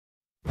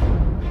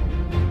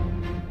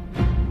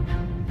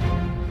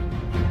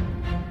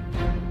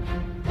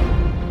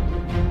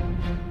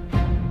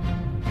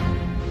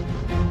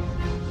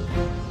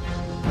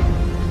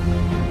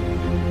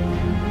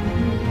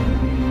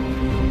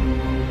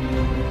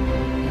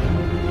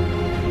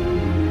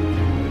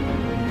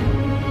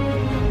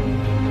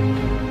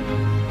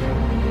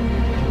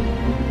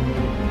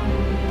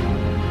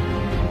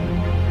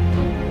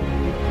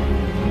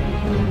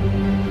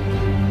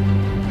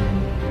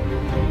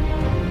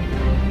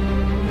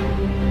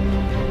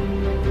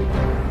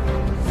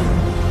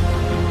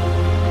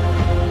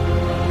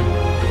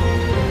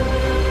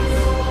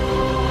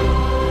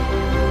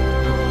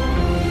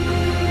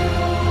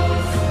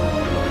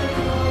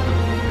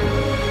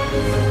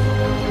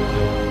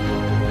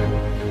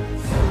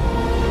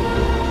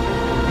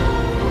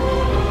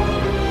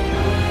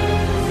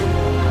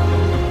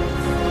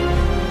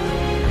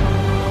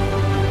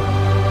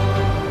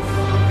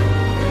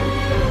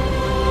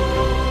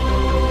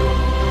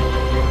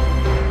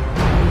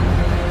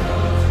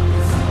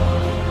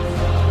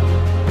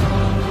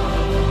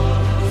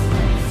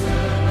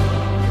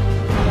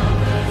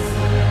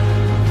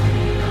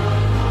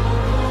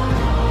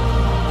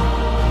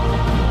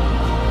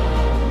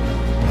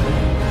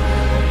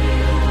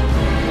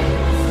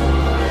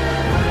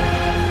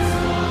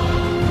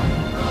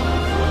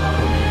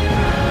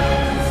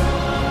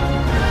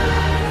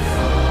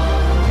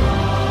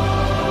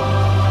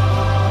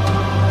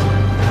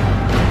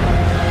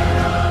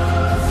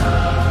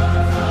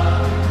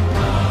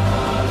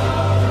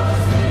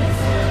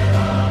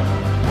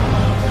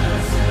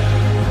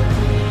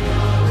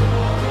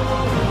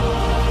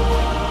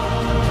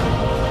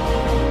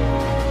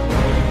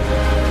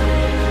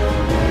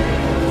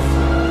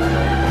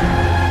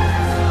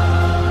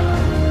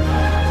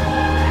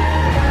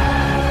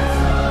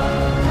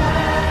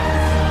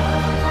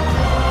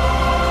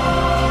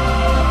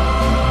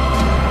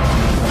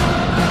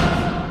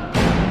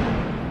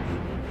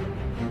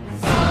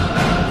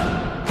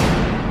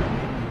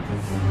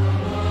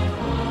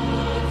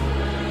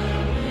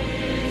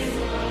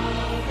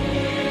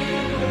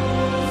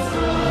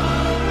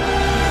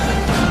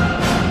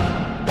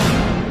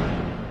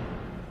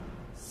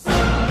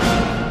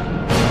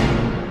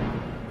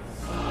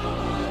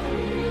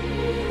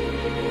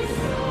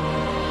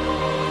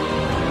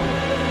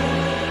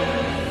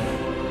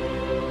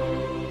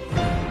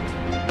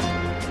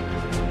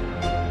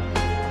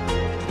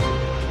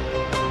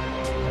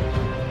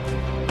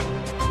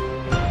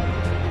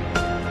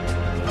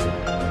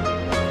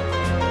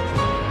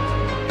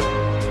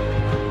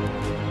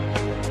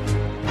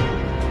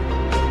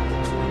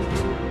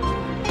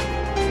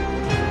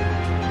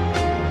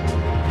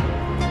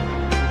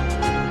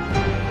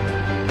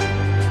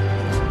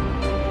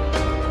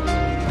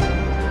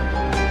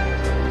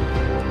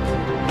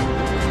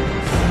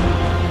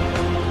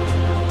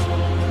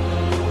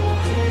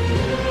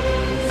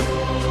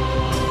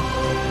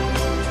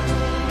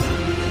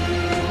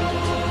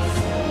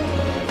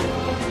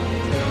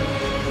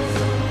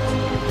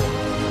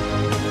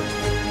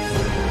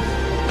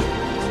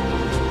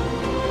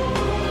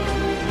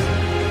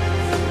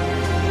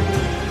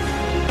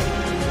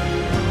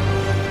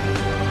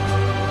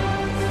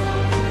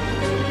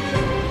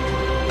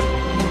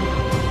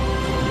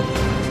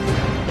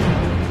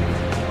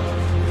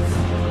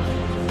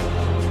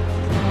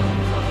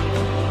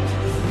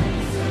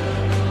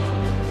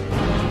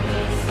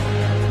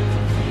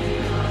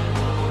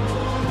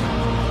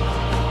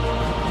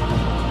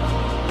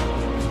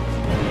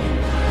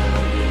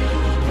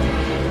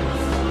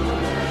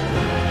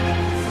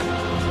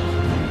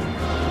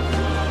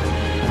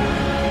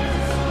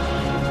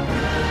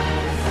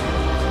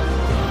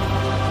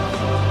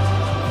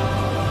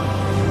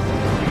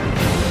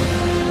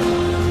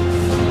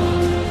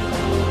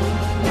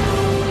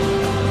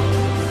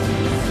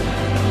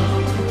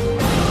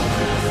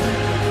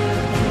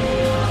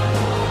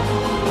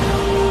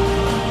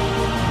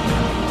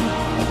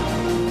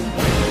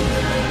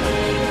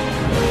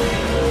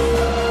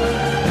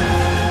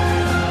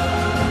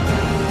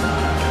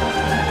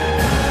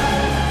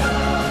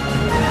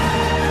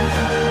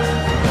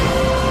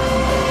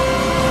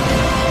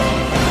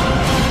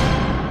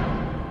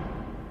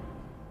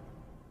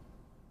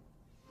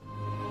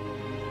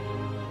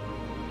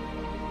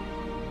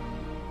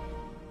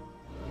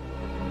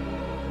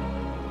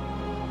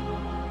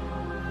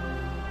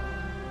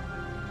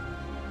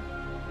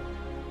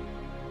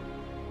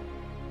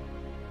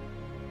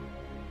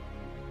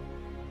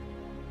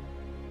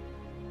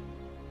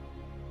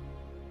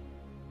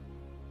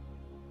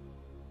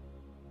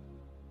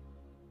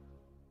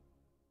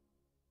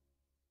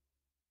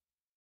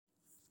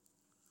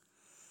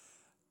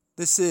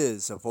This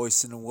is a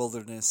Voice in the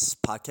Wilderness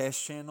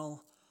podcast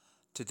channel.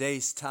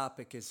 Today's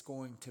topic is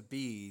going to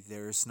be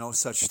there is no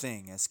such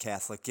thing as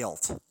Catholic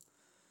guilt.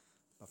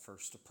 But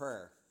first, a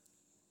prayer.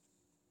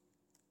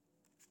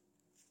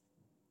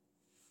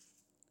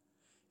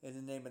 In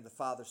the name of the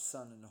Father,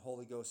 Son, and the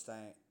Holy Ghost,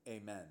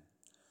 amen.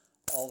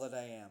 All that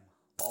I am,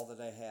 all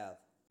that I have,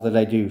 all that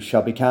I do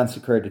shall be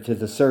consecrated to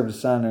the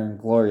service, honor, and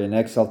glory and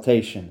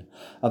exaltation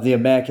of the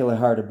Immaculate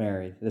Heart of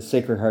Mary, the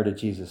Sacred Heart of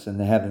Jesus, and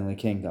the Heavenly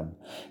Kingdom.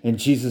 In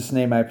Jesus'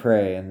 name I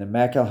pray. And the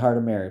Immaculate Heart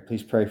of Mary,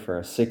 please pray for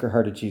us. Sacred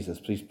Heart of Jesus,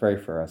 please pray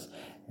for us.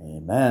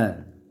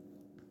 Amen.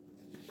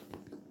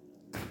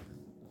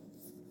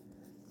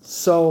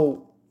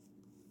 So,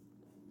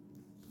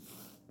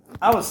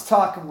 I was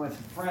talking with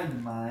a friend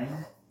of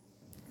mine,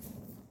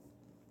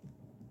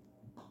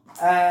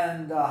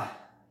 and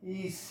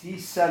he's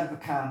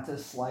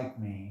sedevacantist like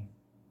me,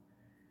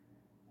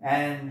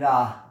 and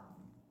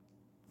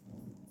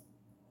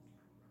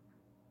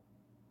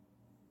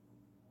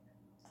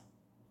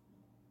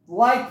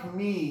like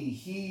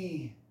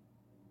me,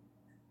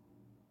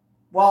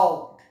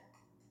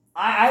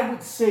 I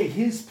would say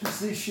his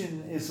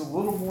position is a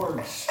little more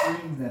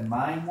extreme than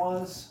mine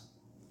was.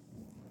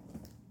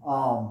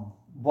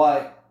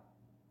 But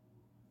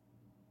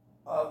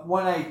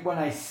when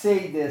I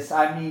say this,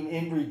 I mean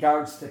in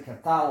regards to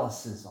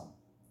Catholicism.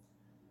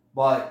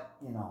 But,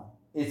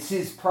 it's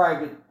his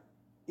private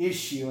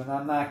issue, and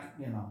I'm not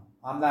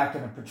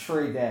going to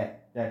portray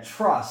that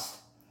trust.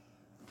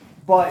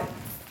 But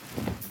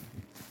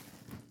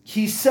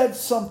he said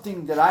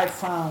something that I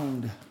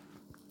found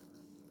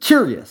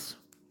curious.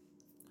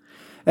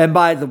 And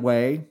by the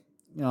way,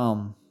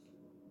 to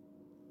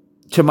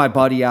my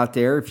buddy out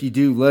there, if you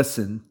do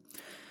listen,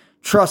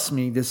 trust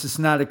me, this is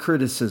not a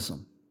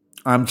criticism.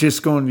 I'm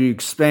just going to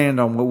expand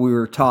on what we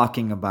were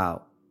talking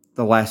about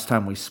the last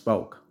time we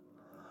spoke.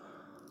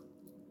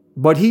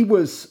 But he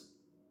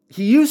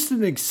used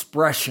an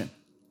expression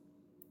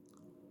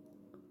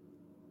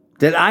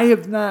that I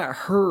have not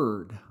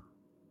heard.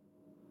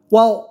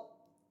 Well,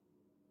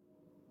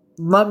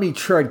 let me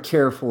tread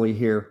carefully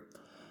here.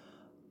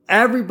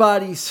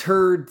 Everybody's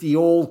heard the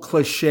old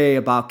cliche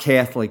about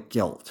Catholic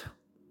guilt.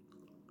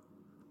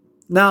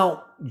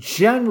 Now,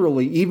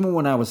 generally, even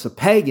when I was a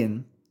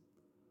pagan,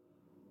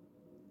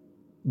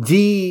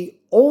 the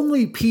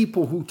only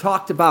people who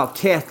talked about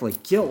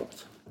Catholic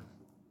guilt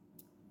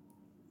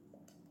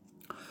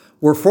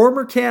were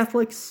former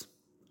Catholics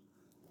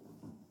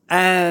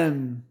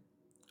and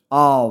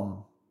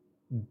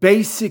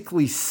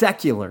basically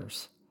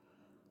seculars.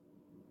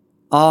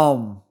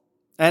 And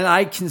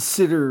I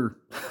consider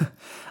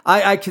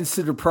I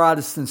consider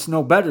Protestants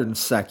no better than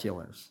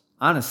seculars,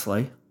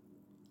 honestly.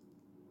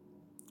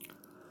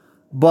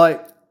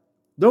 But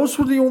those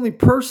were the only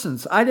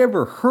persons I'd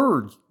ever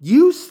heard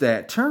use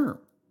that term.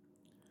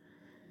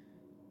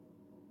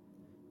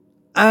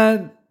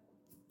 And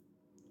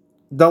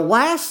the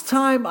last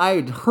time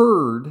I'd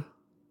heard,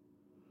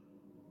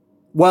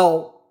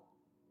 well,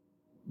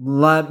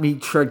 let me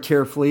tread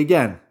carefully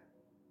again.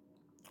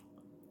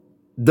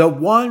 The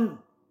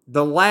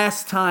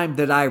last time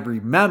that I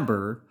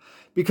remember,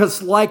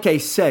 because like I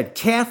said,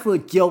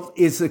 Catholic guilt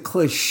is a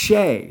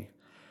cliche.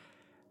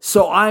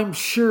 So I'm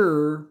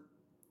sure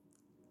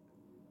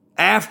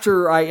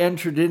after I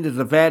entered into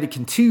the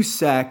Vatican II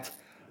sect,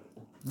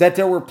 that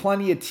there were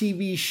plenty of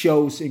TV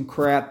shows and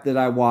crap that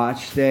I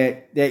watched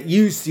that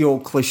used the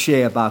old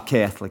cliche about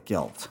Catholic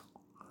guilt.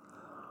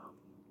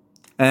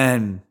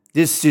 And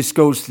this just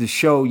goes to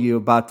show you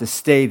about the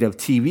state of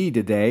TV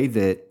today,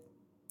 that,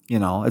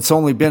 it's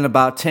only been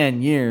about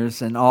 10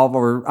 years and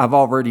I've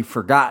already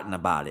forgotten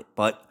about it.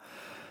 But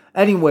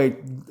anyway,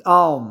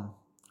 I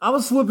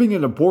was living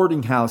in a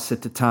boarding house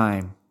at the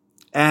time,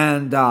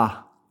 and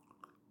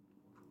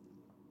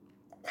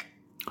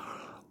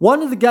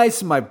one of the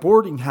guys in my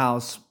boarding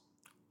house,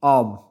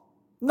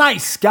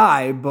 nice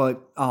guy,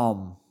 but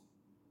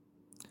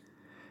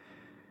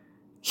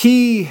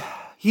he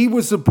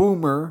was a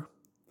boomer,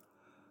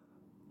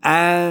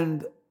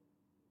 and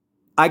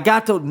I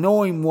got to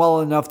know him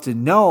well enough to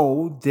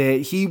know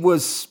that he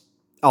was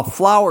a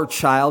flower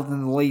child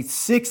in the late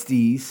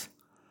 60s,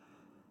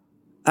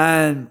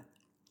 and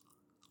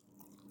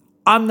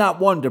I'm not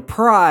one to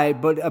pry,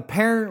 but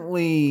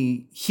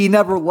apparently he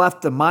never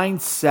left the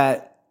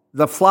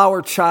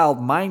flower child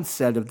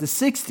mindset of the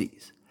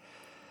 60s.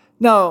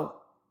 Now,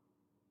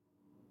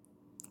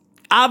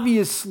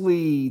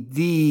 obviously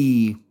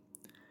the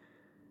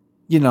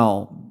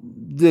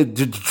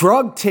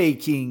drug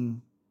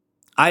taking,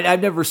 I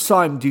never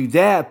saw him do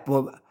that,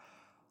 but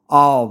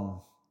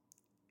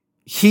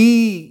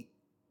he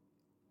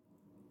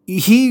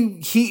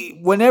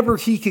whenever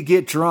he could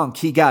get drunk,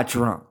 he got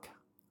drunk.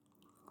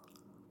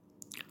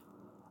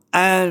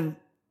 And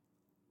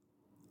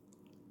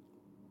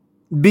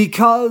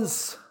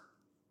because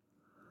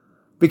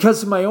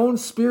of my own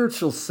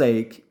spiritual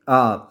state,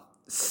 I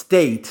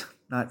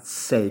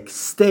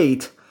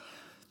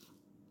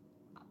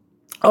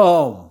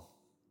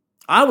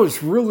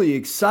was really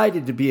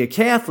excited to be a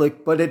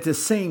Catholic, but at the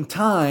same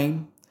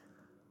time,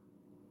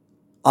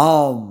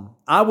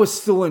 I was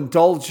still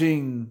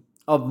indulging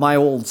of my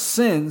old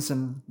sins,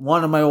 and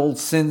one of my old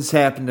sins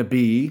happened to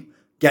be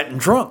getting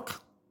drunk.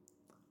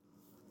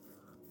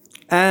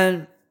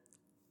 And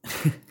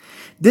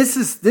this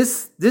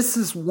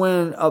is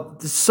when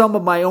some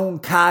of my own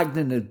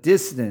cognitive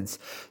dissonance.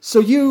 So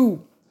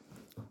you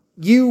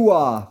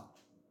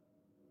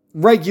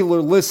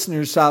regular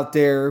listeners out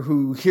there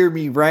who hear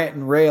me rant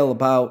and rail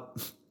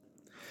about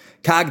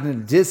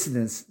cognitive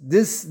dissonance,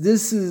 this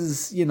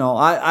is,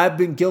 I've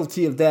been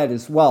guilty of that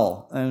as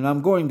well. And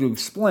I'm going to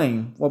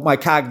explain what my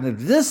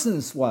cognitive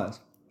dissonance was.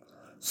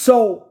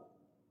 So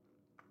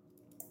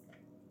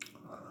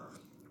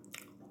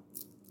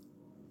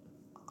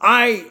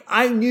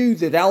I knew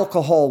that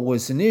alcohol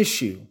was an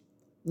issue.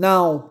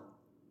 Now,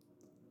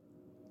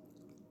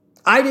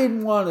 I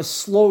didn't want to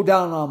slow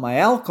down on my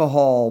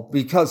alcohol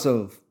because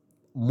of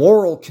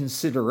moral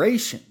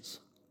considerations.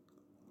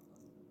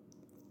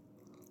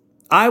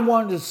 I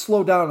wanted to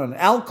slow down on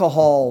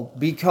alcohol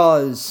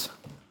because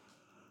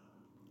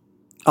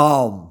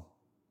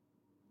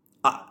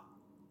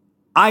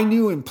I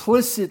knew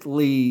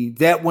implicitly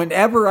that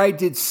whenever I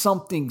did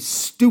something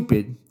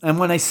stupid, and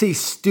when I say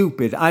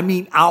stupid, I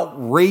mean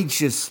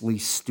outrageously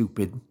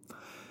stupid,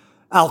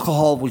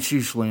 alcohol was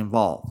usually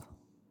involved.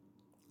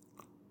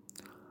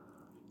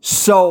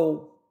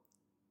 So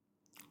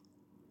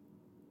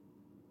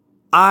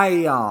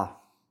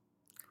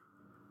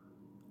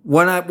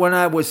when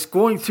I was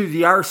going through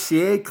the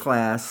RCA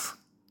class,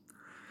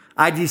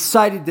 I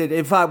decided that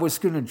if I was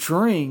going to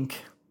drink,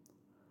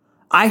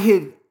 I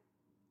had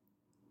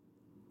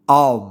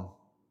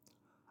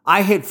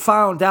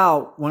found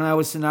out when I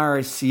was in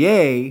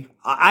RCA,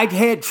 I'd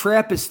had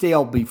Trappist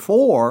ale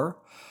before.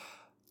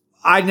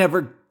 I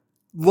never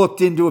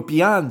looked into it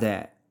beyond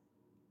that.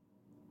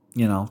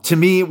 To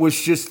me, it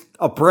was just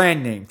a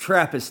brand name,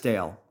 Trappist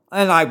ale.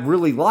 And I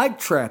really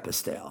liked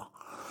Trappist ale.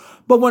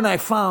 But when I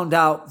found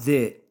out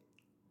that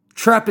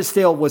Trappist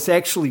ale was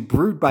actually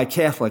brewed by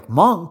Catholic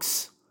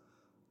monks,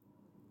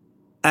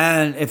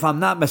 and if I'm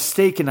not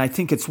mistaken, I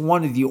think it's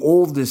one of the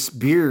oldest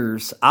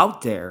beers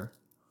out there,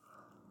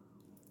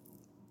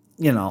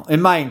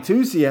 in my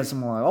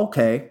enthusiasm, I'm like,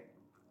 okay.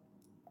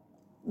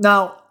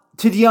 Now,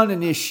 to the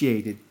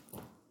uninitiated,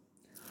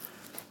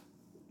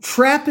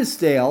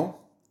 Trappist ale,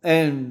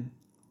 and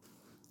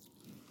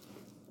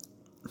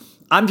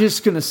I'm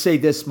just going to say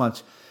this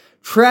much.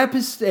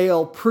 Trappist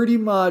ale pretty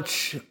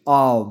much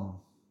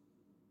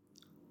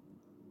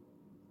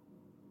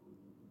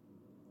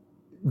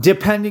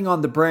depending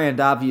on the brand,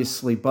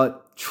 obviously,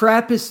 but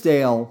Trappist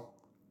ale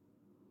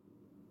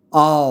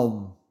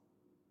the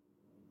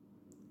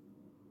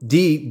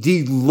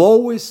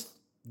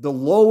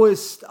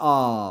lowest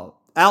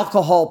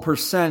alcohol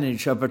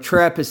percentage of a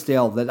Trappist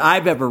ale that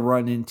I've ever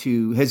run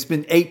into has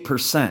been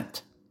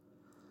 8%.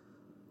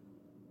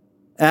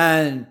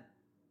 And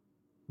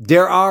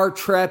there are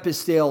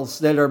Trappist ales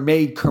that are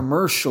made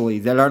commercially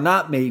that are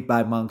not made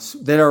by monks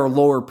that are a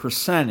lower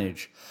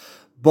percentage.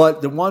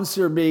 But the ones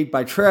that are made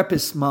by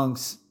Trappist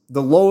monks,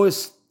 the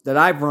lowest that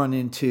I've run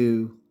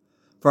into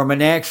from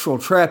an actual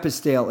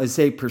Trappist ale is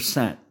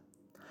 8%.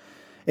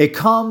 It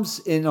comes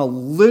in a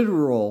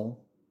literal,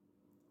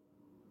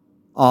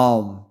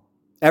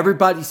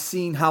 everybody's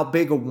seen how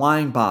big a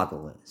wine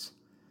bottle is.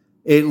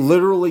 It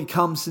literally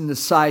comes in the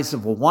size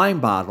of a wine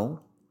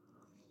bottle.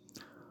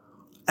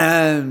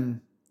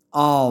 And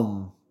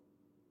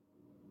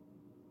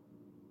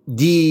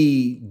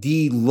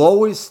the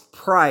lowest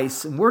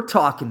price, and we're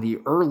talking the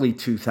early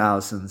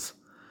 2000s,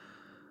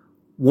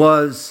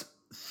 was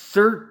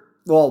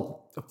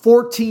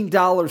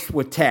 $14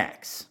 with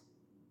tax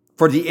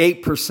for the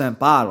 8%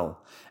 bottle.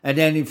 And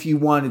then if you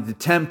wanted the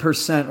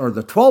 10% or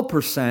the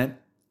 12%,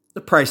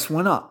 the price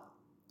went up.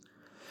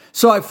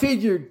 So I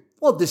figured,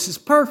 well, this is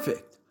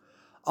perfect.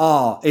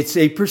 It's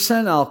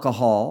 8%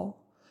 alcohol.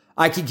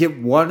 I could get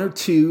one or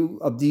two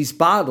of these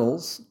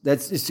bottles.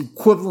 It's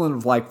equivalent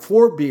of like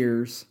 4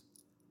 beers,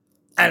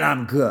 and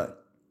I'm good.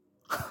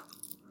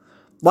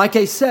 Like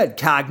I said,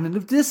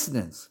 cognitive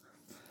dissonance.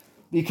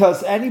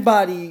 Because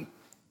anybody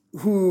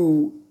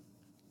who...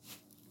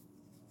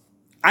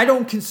 I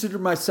don't consider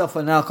myself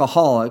an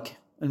alcoholic,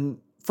 and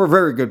for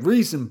very good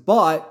reason,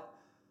 but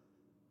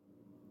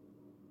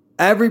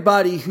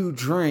everybody who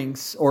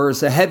drinks or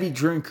is a heavy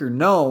drinker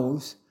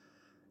knows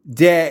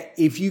that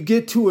if you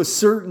get to a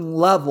certain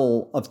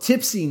level of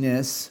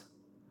tipsiness,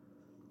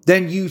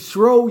 then you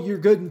throw your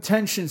good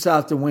intentions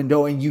out the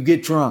window and you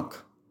get drunk.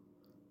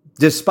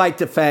 Despite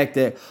the fact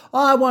that,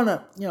 I'm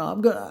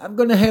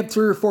going to have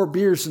 3 or 4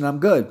 beers and I'm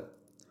good.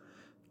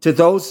 To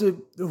those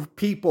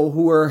people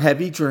who are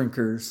heavy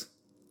drinkers,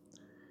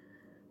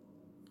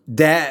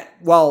 let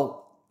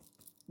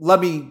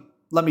me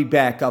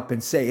back up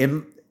and say,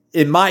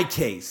 in my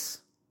case,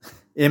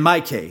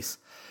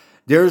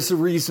 there's a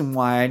reason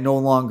why I no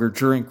longer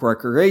drink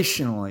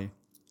recreationally,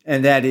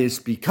 and that is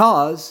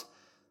because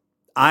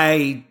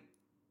I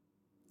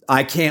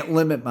can't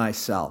limit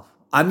myself.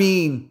 I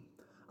mean,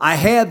 I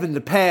have in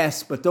the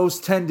past, but those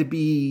tend to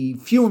be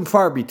few and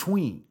far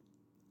between.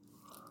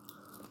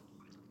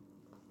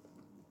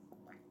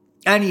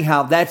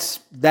 anyhow,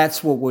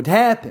 that's what would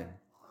happen.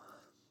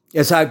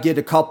 Is I'd get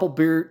a couple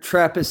beer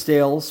Trappist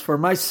ales for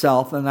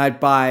myself, and I'd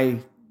buy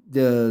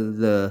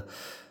the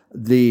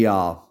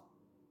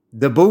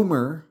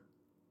boomer.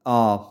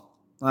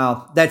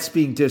 Well, that's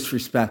being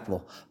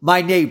disrespectful.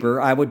 My neighbor,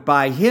 I would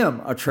buy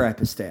him a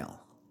Trappist ale.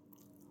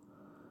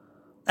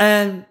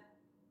 And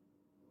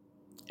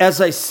as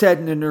I said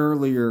in an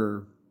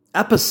earlier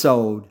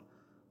episode,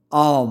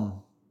 I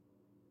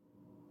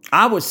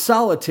was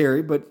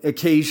solitary, but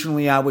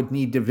occasionally I would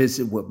need to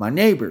visit with my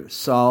neighbors.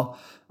 So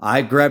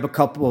I'd grab a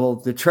couple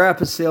of the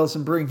Trappist ales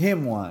and bring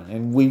him one,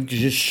 and we'd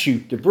just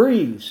shoot the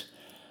breeze.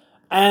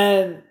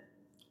 And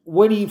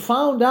when he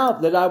found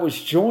out that I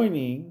was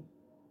joining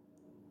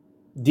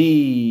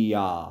the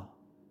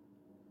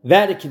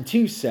Vatican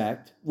II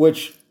sect,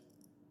 which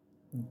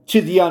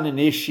to the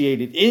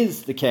uninitiated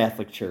is the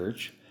Catholic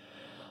Church,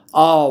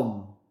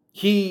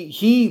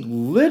 he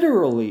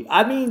literally,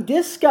 I mean,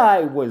 this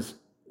guy was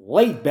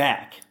laid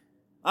back.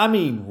 I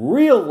mean,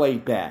 real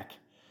laid back.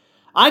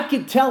 I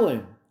could tell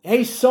him,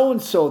 hey,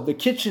 so-and-so, the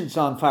kitchen's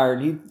on fire.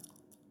 And he'd,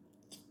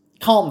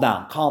 calm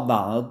down,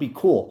 it'll be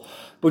cool.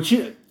 But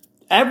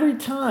every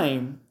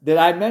time that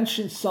I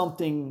mentioned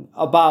something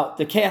about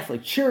the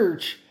Catholic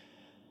Church,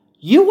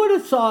 you would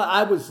have thought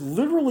I was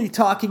literally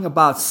talking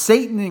about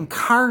Satan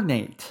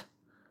incarnate.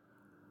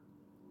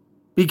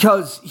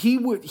 Because he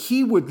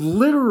would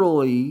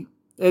literally,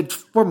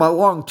 for my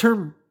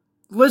long-term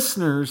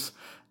listeners,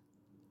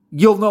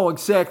 you'll know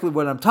exactly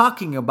what I'm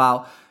talking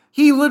about.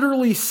 He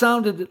literally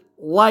sounded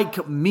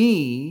like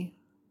me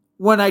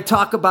when I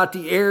talk about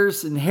the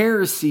errors and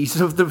heresies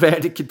of the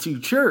Vatican II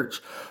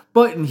Church.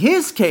 But in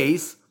his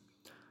case,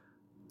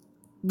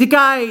 the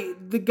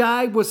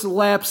guy was a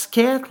lapsed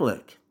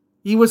Catholic.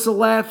 He was a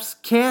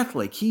lapsed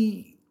Catholic.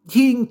 He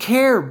didn't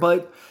care,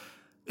 but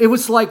it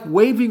was like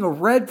waving a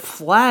red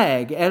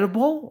flag at a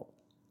bull.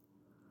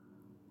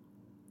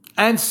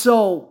 And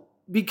so,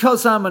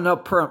 because I'm an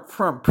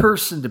upfront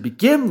person to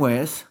begin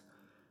with,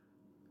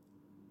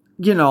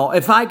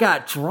 if I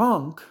got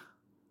drunk,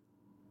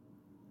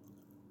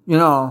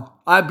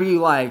 I'd be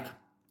like,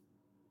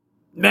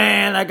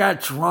 man, I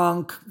got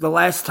drunk the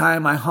last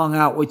time I hung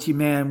out with you,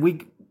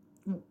 man.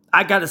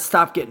 I got to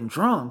stop getting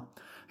drunk.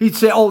 He'd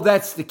say, oh,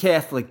 that's the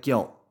Catholic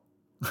guilt.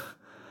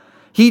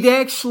 He'd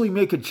actually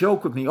make a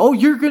joke with me. Oh,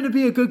 you're going to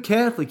be a good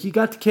Catholic. You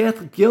got the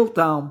Catholic guilt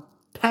down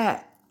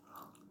pat.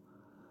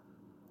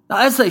 Now,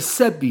 as I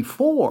said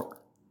before,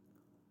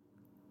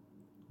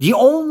 the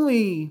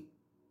only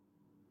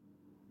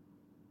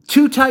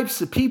two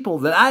types of people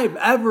that I've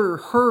ever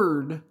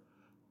heard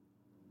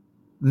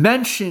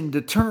mention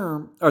the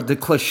term, or the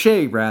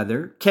cliche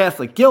rather,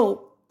 Catholic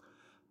guilt,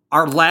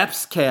 are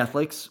lapsed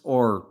Catholics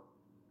or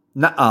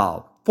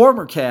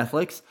former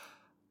Catholics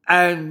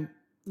and,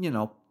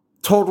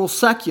 total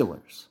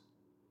seculars.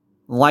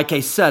 Like I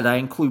said, I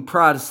include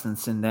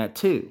Protestants in that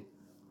too.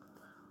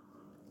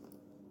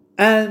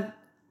 And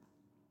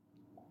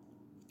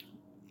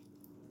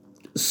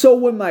so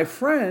when my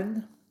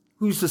friend,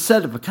 who's a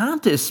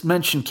sedevacantist,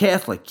 mentioned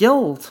Catholic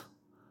guilt,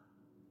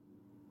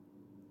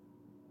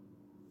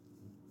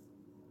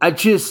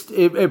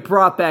 it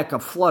brought back a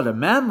flood of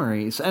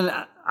memories. And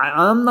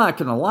I'm not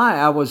going to lie,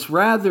 I was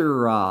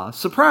rather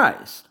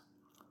surprised.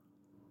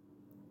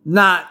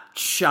 Not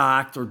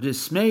shocked or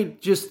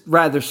dismayed, just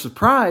rather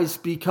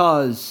surprised,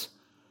 because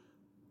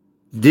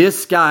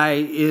this guy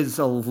is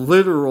a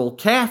literal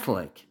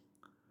Catholic.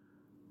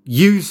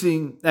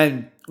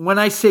 And when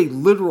I say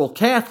literal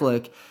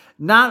Catholic,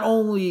 not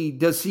only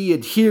does he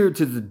adhere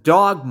to the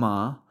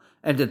dogma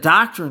and the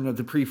doctrine of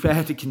the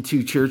pre-Vatican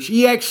II Church,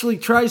 he actually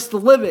tries to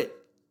live it.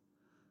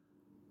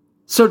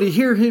 So to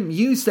hear him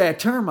use that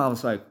term, I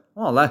was like,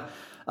 well,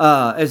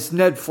 as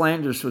Ned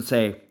Flanders would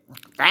say,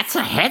 that's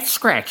a head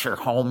scratcher,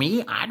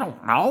 homie. I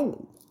don't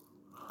know.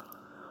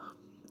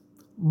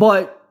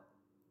 But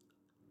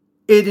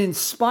it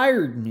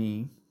inspired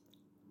me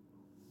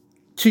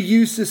to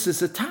use this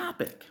as a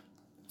topic.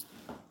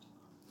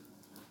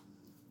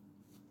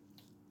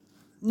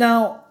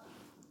 Now,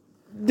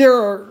 there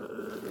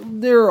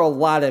are a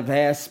lot of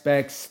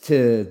aspects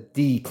to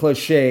the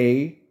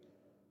cliche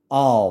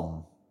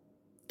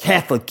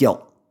Catholic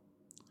guilt.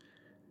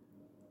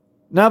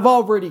 Now, I've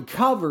already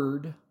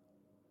covered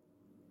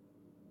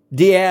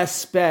the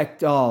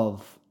aspect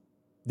of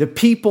the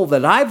people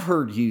that I've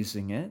heard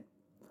using it,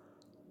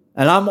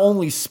 and I'm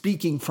only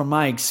speaking from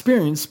my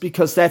experience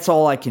because that's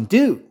all I can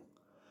do.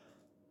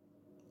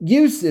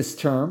 Use this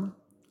term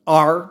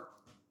are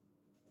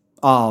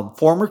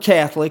former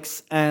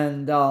Catholics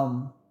and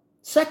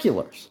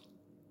seculars.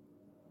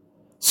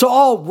 So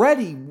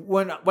already,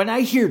 when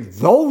I hear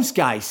those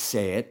guys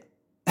say it,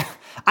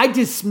 I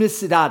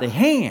dismiss it out of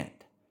hand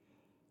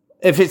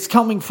if it's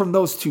coming from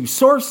those two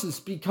sources,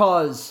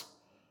 because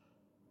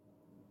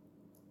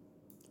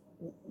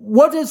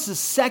what does the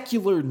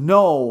secular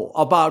know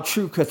about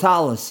true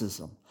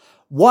Catholicism?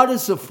 What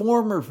does a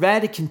former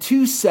Vatican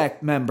II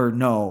sect member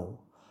know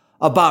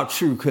about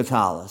true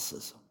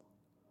Catholicism?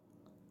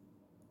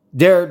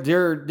 They're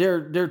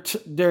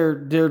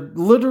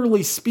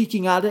literally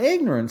speaking out of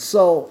ignorance.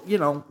 So,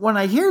 when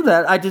I hear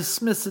that, I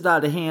dismiss it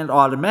out of hand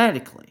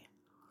automatically.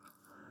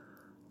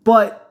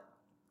 But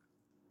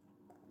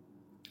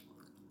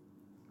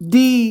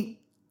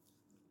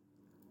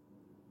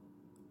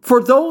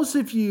for those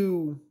of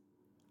you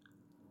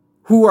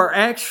who are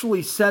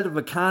actually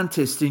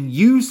sedevacantist and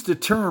use the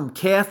term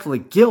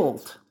Catholic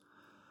guilt,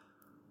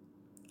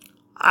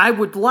 I'd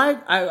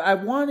like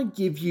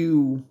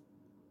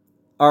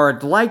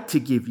to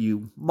give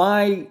you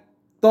my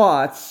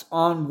thoughts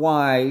on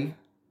why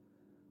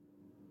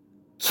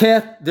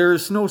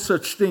there's no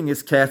such thing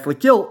as Catholic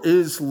guilt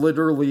is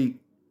literally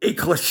a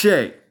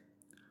cliche.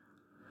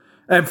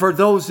 And for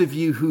those of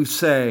you who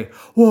say,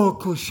 well,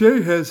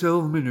 cliche has an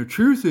element of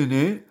truth in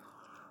it,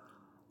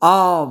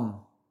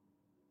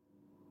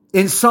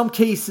 in some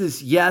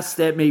cases, yes,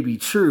 that may be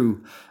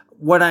true.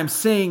 What I'm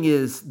saying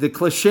is the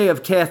cliche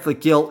of Catholic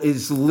guilt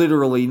is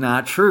literally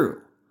not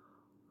true.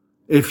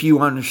 If you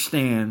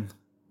understand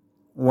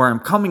where I'm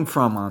coming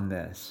from on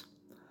this.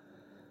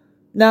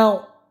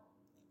 Now,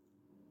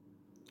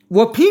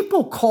 what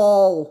people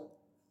call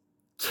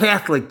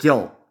Catholic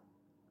guilt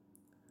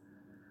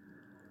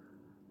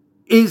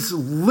is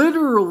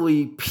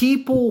literally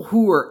people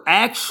who are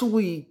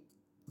actually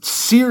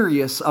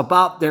serious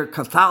about their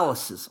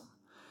Catholicism.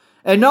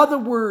 In other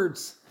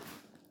words,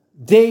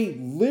 they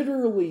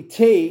literally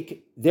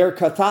take their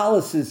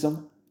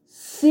Catholicism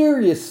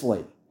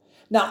seriously.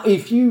 Now,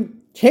 if you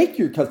take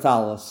your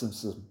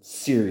Catholicism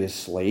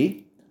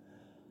seriously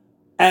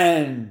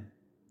and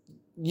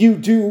you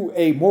do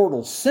a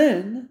mortal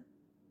sin,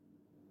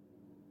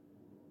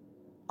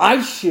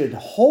 I should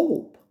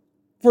hope,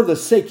 for the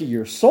sake of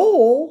your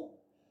soul,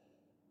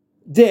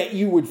 that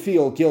you would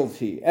feel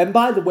guilty. And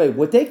by the way,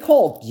 what they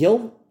call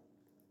guilt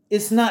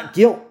is not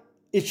guilt.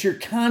 It's your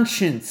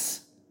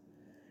conscience.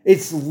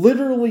 It's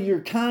literally your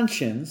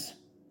conscience,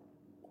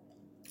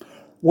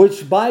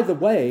 which, by the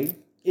way,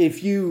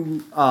 if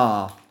you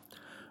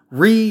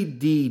read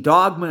the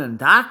dogma and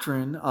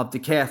doctrine of the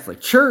Catholic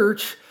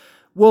Church,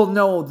 will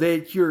know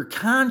that your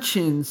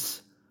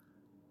conscience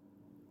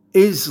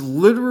is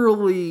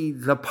literally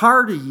the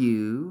part of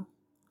you,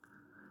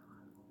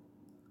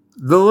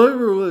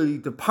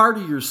 the part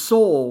of your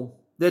soul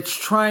that's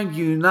trying to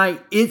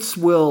unite its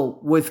will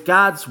with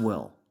God's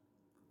will.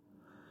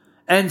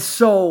 And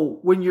so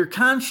when your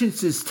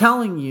conscience is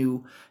telling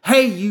you,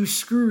 hey, you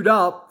screwed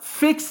up,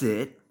 fix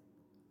it,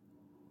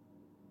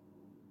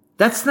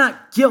 that's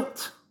not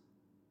guilt.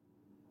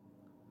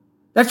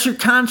 That's your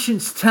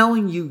conscience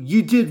telling you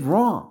you did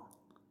wrong.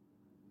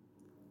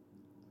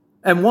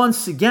 And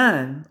once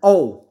again,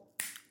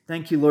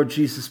 thank you, Lord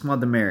Jesus,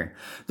 Mother Mary.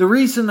 The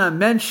reason I'm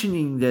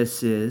mentioning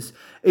this is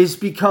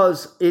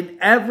because in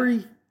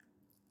every...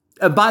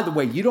 And by the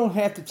way, you don't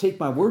have to take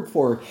my word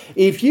for it.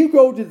 If you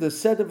go to the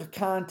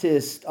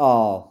sedevacantist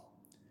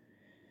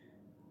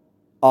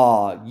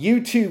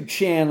YouTube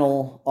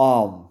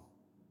channel,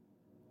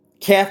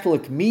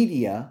 Catholic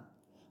Media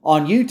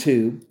on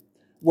YouTube,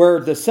 where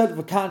the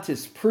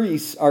sedevacantist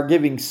priests are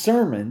giving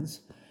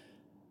sermons,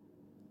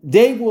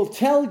 they will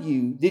tell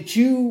you that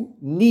you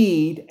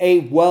need a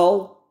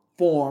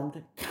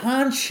well-formed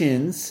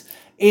conscience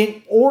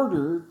in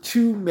order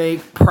to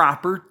make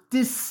proper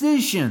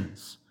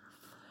decisions.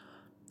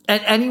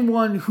 And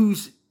anyone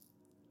who's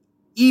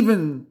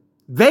even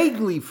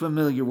vaguely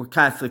familiar with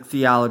Catholic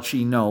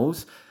theology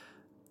knows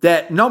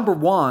that, number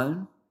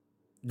one,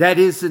 that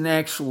is an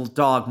actual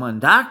dogma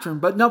and doctrine,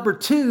 but number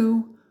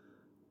two,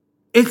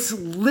 it's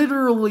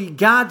literally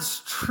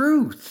God's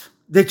truth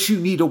that you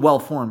need a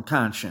well-formed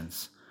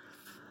conscience.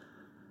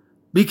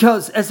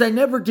 Because, as I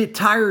never get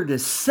tired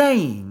of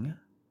saying,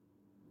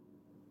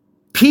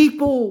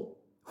 people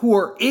who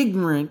are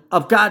ignorant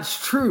of God's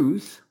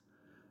truth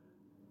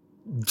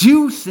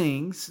do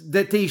things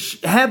that they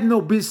have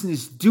no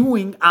business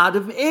doing out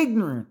of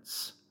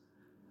ignorance.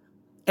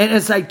 And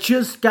as I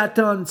just got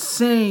done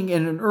saying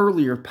in an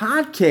earlier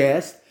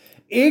podcast,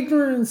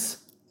 ignorance,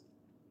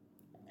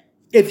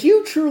 if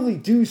you truly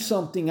do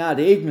something out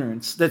of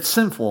ignorance that's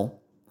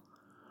sinful,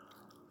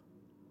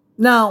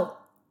 now,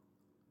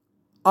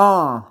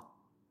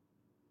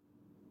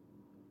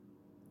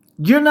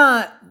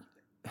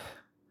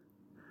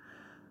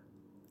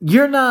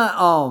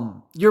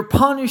 your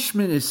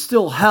punishment is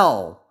still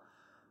hell.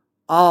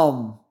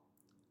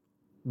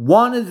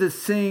 One of the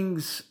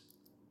things,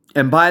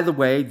 and by the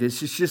way,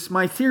 this is just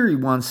my theory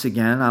once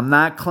again, I'm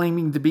not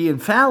claiming to be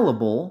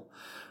infallible,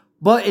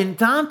 but in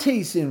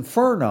Dante's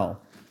Inferno,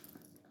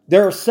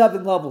 there are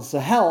 7 levels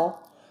of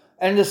hell,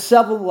 and the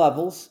 7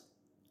 levels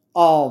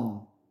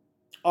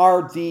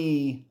are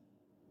the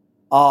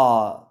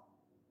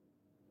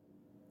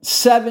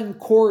 7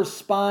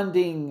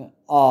 corresponding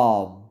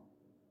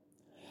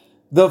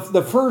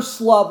the first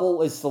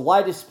level is the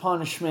lightest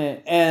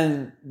punishment,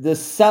 and the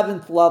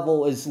 7th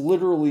level is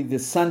literally the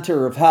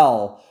center of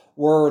hell,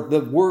 where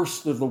the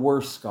worst of the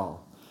worst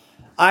go.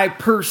 I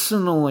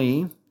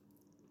personally,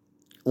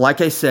 like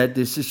I said,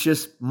 this is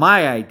just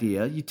my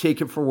idea, you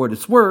take it for what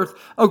it's worth,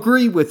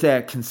 agree with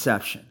that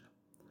conception.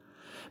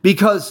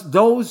 Because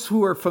those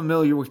who are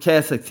familiar with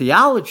Catholic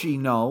theology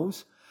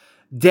knows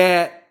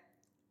that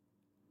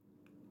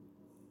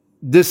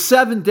the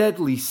 7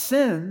 deadly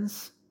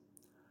sins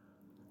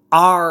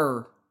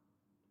are,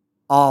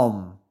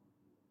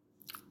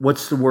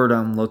 what's the word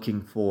I'm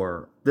looking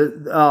for?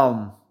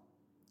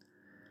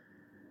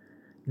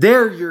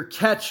 They're your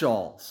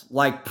catch-alls,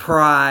 like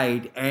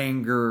pride,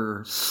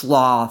 anger,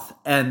 sloth,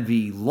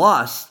 envy,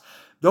 lust.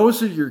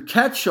 Those are your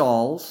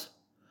catch-alls.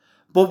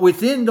 But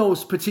within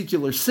those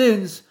particular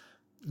sins,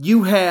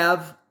 you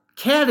have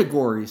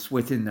categories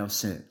within those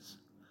sins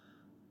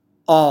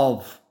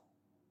of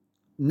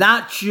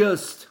not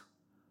just,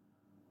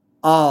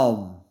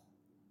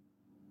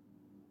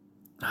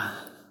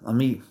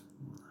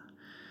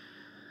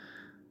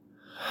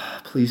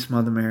 please,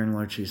 Mother Mary and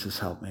Lord Jesus,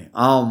 help me.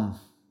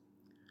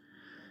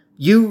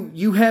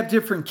 You have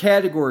different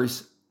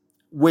categories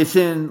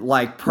within,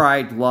 like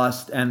pride,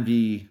 lust,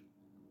 envy,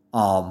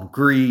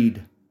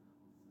 greed,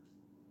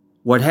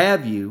 what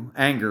have you,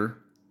 anger.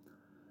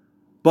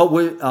 But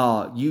with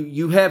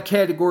you have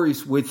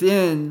categories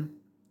within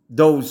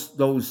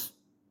those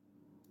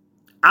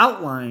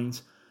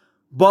outlines.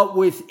 But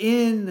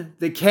within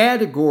the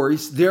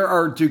categories, there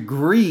are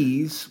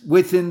degrees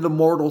within the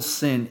mortal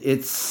sin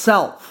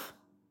itself.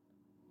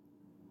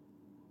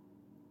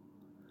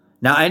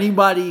 Now,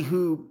 anybody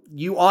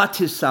you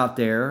autists out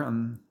there,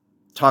 I'm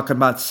talking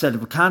about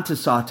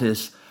sedevacantist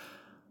autists,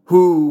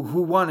 who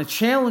want to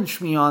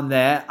challenge me on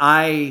that,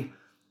 I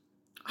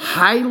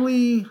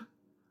highly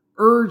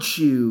urge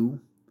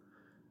you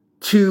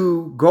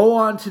to go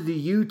onto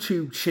the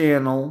YouTube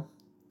channel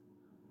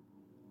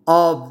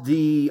of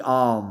the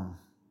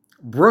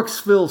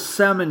Brooksville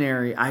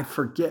Seminary. I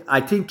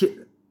think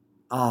it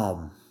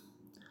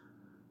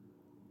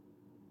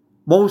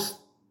Most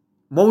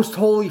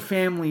Holy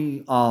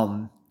Family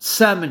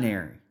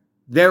Seminary,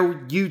 their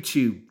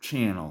YouTube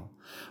channel,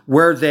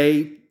 where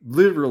they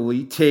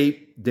literally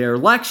tape their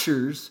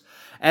lectures,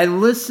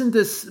 and listen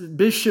to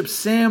Bishop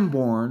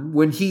Sanborn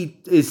when he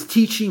is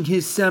teaching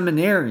his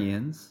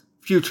seminarians,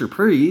 future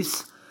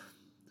priests,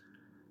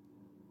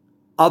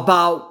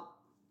 about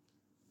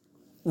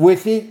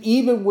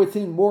even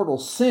within mortal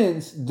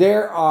sins,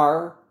 there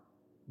are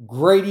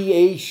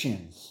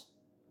gradations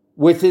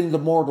within the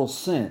mortal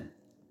sin.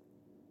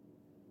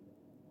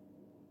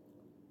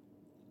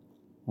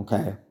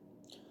 Okay.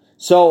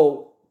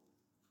 So,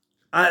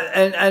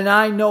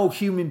 I know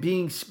human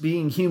beings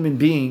being human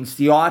beings,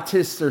 the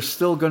autists are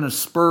still going to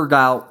spurg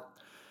out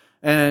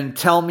and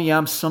tell me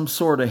I'm some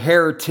sort of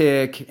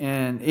heretic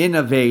and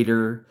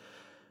innovator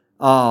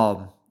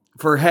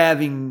for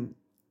having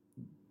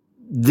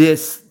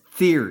this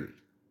theory.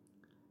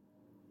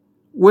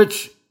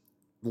 Which,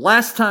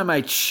 last time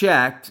I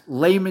checked,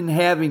 layman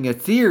having a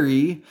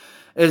theory,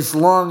 as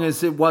long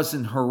as it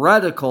wasn't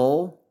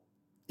heretical,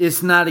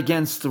 is not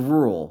against the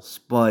rules.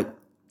 But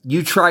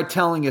you try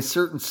telling a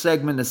certain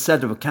segment of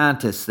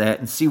sedevacantists that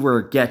and see where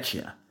it gets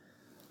you.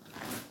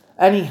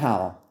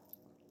 Anyhow,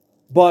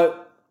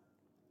 but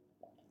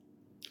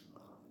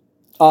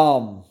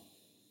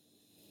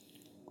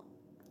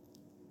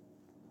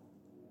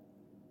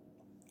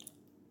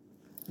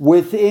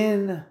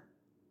within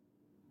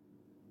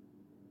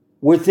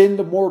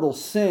the mortal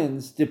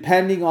sins,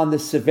 depending on the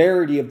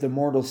severity of the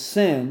mortal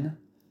sin,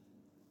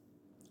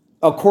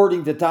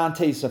 according to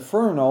Dante's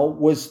Inferno,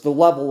 was the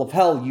level of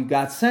hell you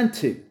got sent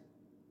to.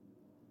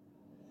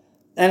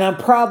 And I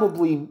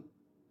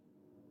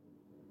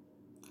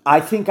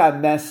think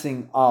I'm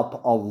messing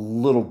up a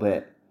little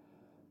bit,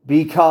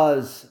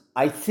 because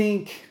I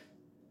think,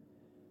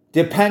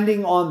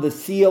 depending on the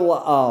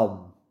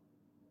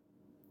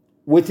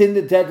within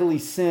the deadly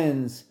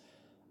sins,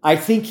 I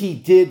think he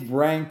did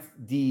rank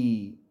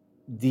the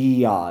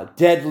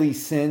deadly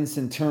sins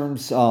in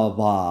terms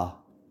of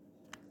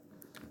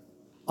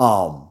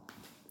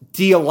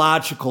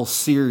theological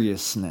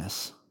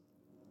seriousness.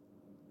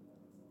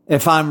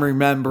 If I'm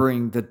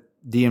remembering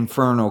the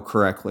Inferno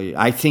correctly,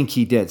 I think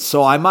he did.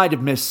 So I might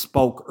have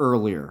misspoke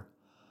earlier.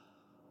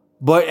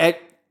 But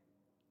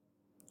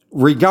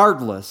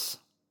regardless,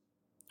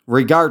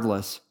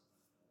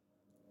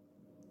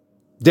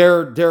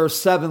 there are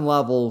 7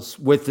 levels,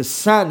 with the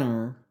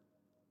center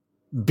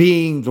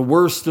being the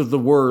worst of the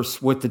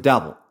worst, with the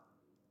devil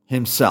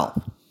himself.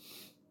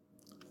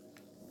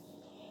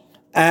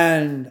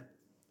 And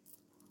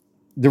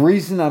the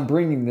reason I'm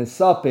bringing this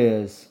up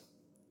is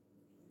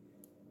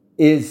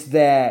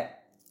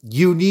that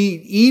you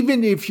need,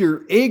 even if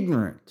you're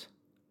ignorant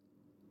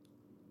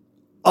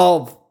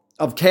of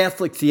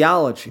Catholic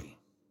theology,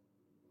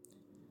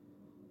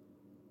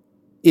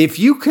 if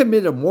you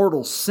commit a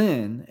mortal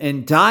sin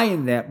and die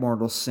in that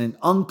mortal sin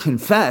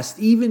unconfessed,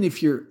 even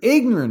if you're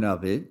ignorant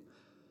of it,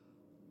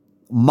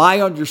 my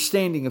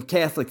understanding of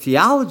Catholic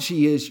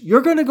theology is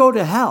you're going to go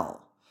to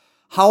hell.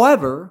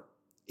 However,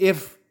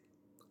 if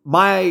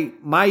my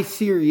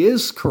theory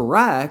is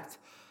correct,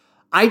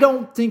 I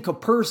don't think a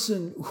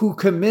person who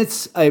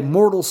commits a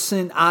mortal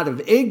sin out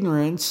of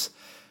ignorance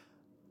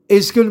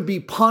is going to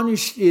be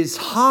punished as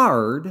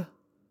hard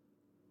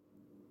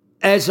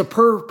as a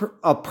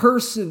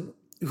person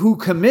who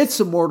commits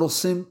a mortal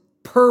sin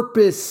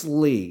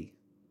purposely.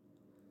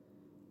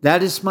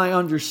 That is my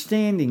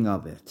understanding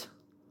of it.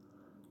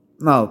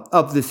 No,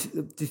 of the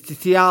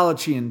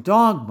theology and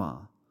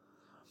dogma.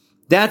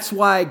 That's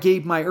why I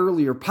gave my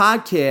earlier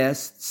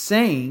podcast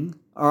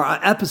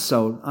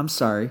episode,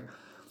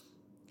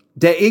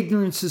 that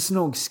ignorance is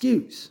no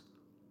excuse.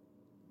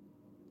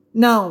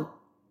 Now,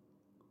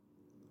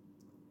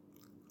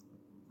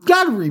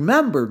 got to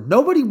remember,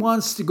 nobody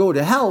wants to go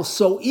to hell.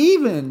 So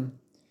even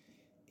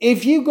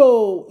if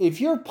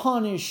you're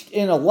punished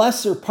in a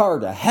lesser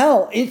part of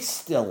hell, it's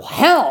still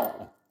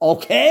hell.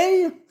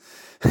 Okay?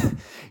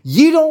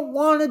 You don't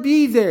want to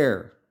be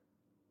there.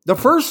 The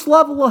first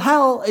level of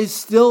hell is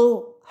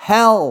still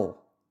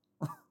hell.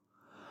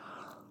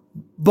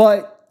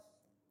 But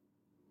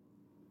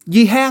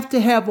you have to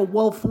have a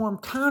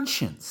well-formed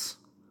conscience.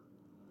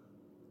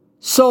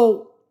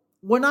 So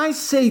when I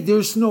say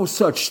there's no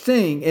such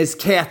thing as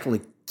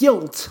Catholic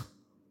guilt,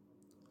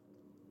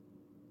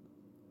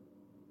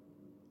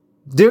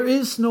 there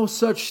is no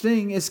such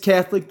thing as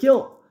Catholic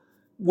guilt.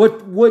 What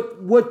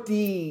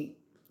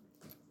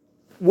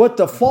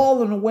the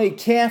fallen away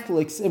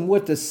Catholics and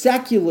what the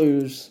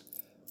seculars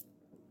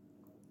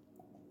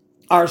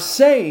are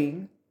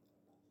saying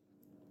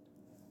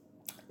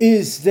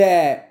is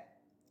that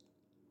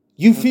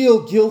you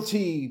feel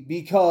guilty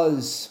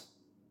because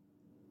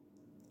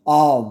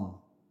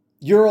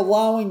you're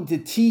allowing the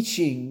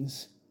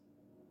teachings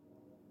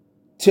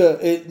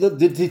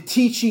the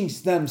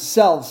teachings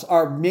themselves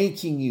are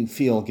making you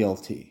feel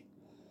guilty.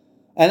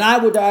 And I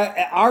would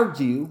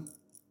argue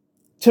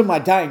to my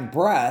dying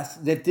breath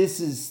that this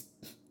is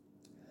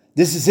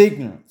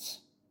ignorance.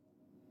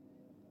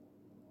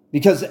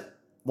 Because,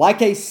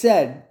 like I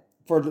said,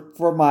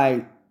 for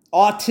my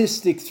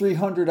autistic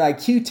 300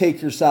 IQ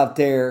takers out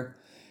there,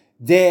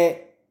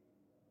 that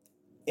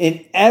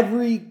in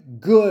every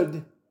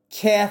good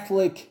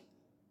Catholic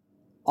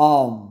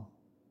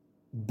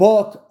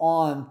book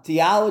on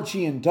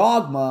theology and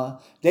dogma,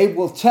 they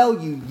will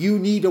tell you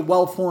need a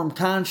well-formed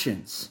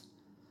conscience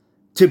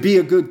to be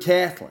a good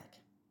Catholic.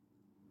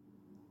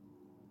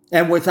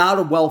 And without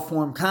a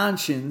well-formed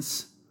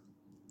conscience,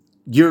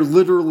 you're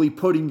literally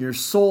putting your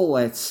soul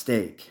at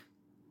stake.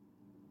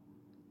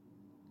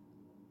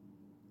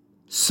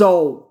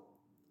 So,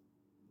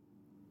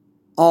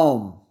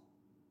 and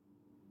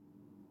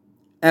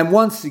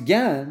once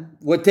again,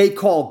 what they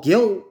call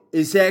guilt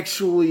is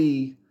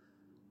actually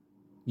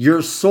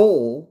your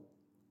soul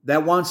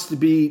that wants to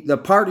be, the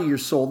part of your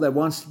soul that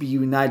wants to be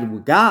united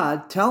with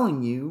God,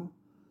 telling you,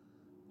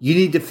 you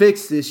need to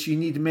fix this, you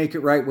need to make it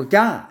right with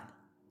God.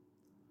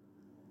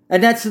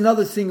 And that's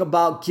another thing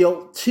about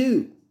guilt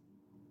too.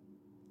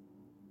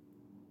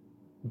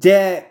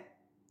 That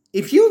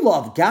if you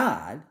love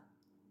God,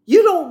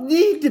 you don't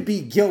need to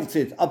be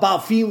guilted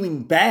about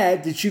feeling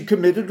bad that you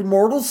committed a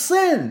mortal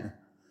sin.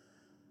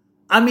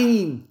 I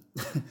mean,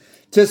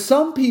 to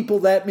some people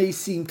that may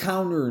seem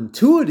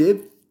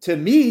counterintuitive. To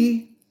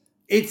me,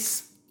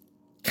 it's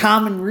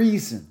common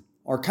reason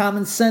or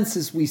common sense,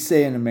 as we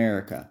say in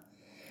America.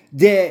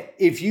 That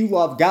if you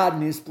love God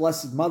and His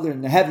blessed mother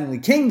in the heavenly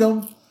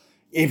kingdom,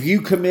 if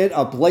you commit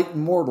a blatant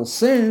mortal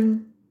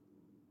sin,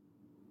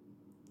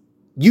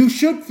 you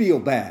should feel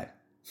bad.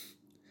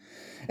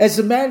 As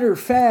a matter of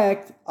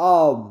fact,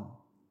 I've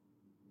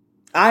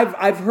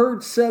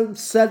heard some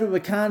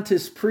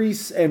sedevacantist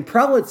priests and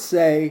prelates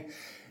say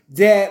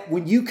that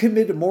when you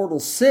commit a mortal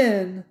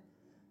sin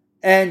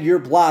and you're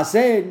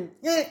blasé,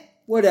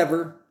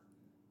 whatever,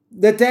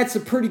 that's a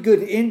pretty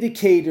good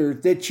indicator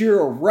that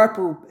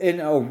you're in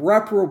a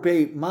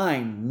reprobate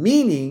mind,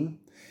 meaning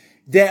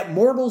that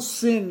mortal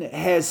sin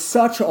has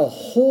such a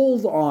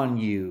hold on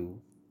you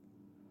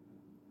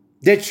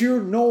that you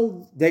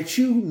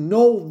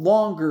no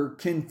longer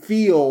can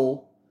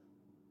feel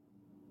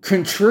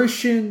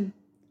contrition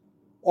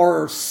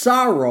or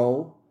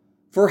sorrow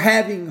for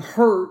having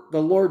hurt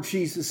the Lord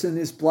Jesus and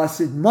His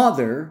blessed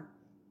mother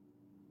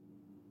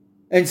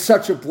in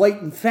such a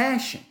blatant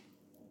fashion.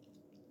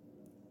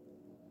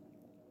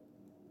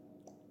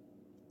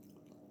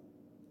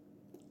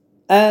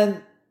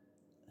 And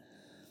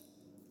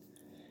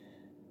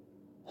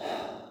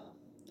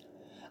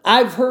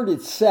I've heard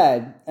it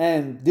said,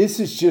 and this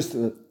is just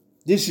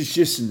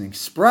an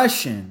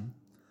expression,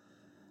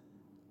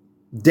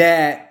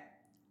 that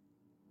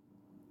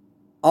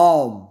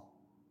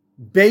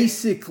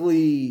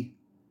basically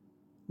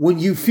when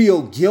you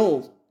feel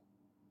guilt,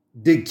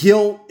 the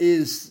guilt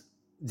is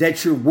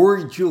that you're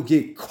worried you'll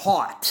get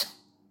caught.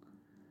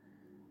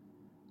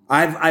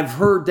 I've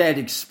heard that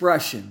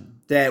expression,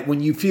 that when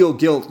you feel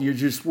guilt, you're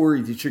just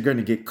worried that you're going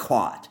to get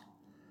caught.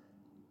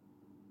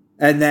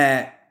 And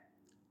that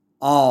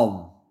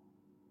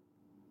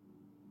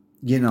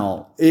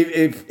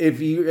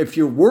if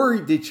you're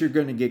worried that you're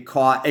going to get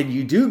caught and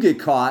you do get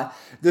caught,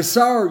 the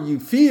sorrow you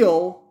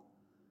feel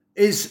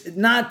is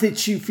not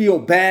that you feel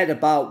bad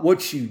about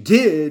what you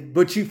did,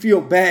 but you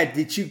feel bad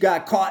that you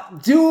got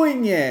caught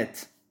doing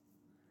it.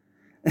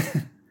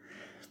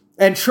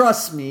 And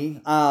trust me,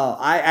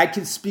 I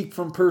can speak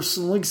from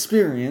personal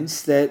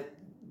experience that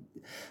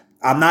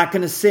I'm not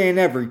going to say in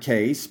every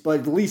case,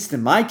 but at least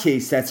in my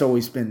case, that's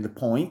always been the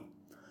point.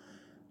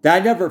 That I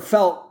never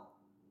felt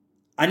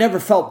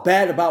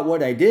bad about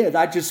what I did.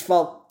 I just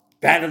felt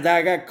bad that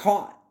I got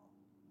caught.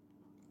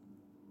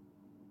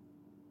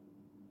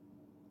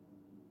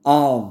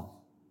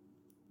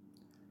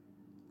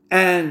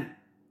 And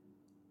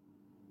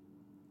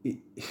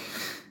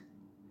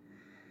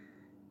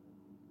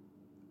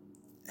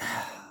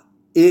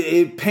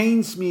it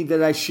pains me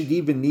that I should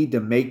even need to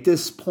make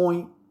this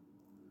point,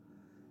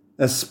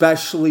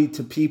 especially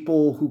to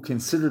people who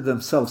consider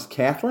themselves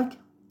Catholic,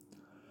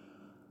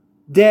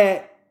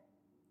 that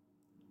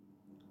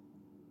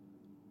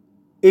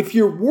if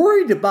you're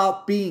worried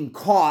about being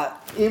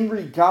caught in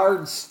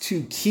regards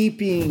to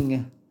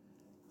keeping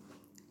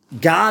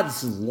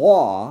God's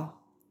law,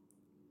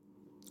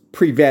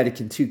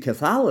 pre-Vatican II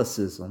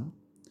Catholicism,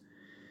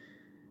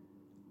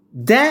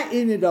 that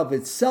in and of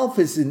itself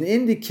is an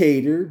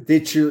indicator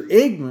that you're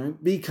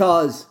ignorant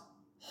because,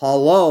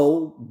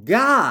 hello,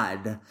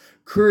 God,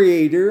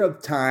 creator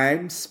of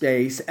time,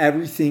 space,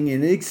 everything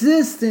in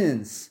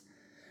existence.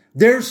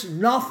 There's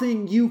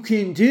nothing you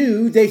can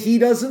do that he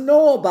doesn't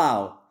know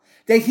about,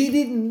 that he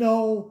didn't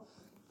know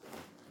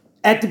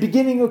at the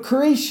beginning of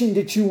creation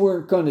that you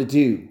weren't going to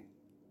do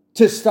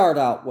to start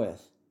out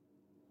with.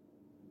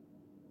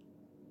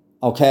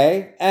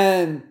 Okay?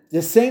 And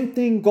the same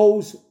thing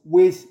goes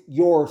with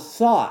your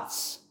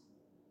thoughts.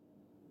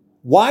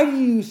 Why do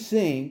you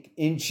think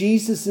in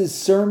Jesus'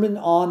 Sermon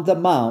on the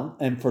Mount,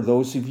 and for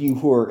those of you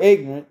who are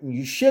ignorant, and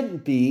you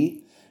shouldn't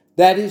be,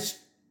 that is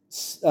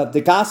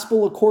the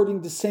Gospel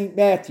according to St.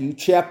 Matthew,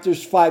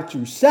 chapters 5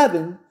 through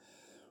 7,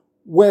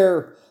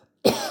 where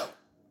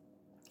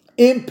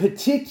in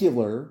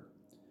particular,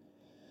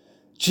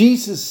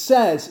 Jesus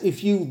says,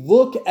 if you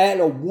look at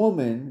a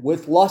woman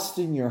with lust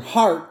in your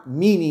heart,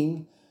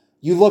 meaning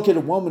you look at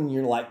a woman and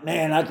you're like,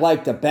 man, I'd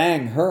like to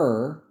bang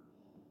her,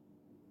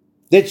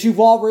 that you've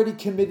already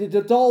committed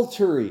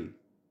adultery.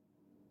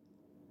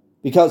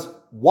 Because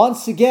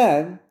once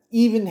again,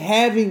 even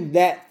having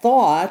that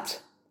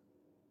thought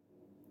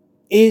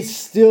is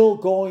still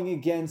going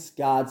against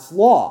God's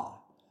law.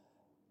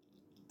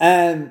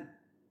 And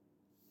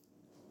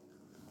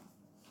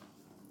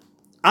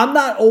I'm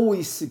not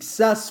always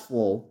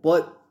successful,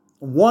 but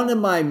one of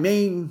my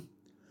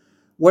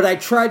what I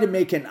try to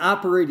make an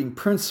operating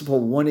principle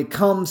when it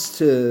comes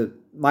to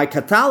my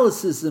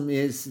Catholicism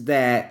is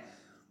that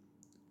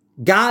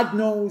God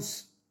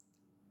knows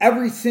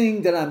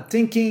everything that I'm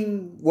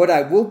thinking, what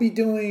I will be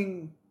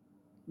doing,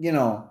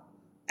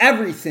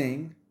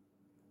 everything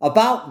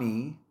about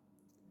me.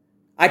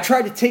 I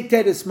try to take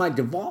that as my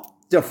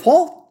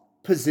default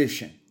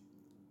position.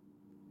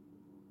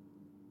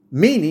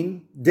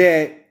 Meaning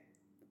that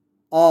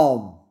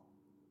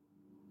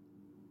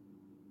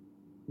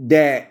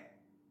that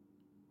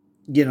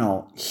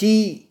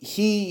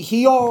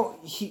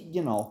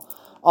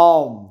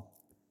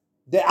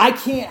I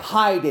can't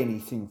hide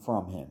anything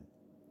from him.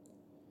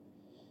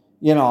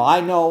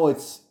 I know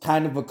it's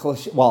kind of a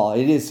cliche. Well,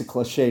 it is a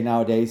cliche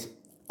nowadays.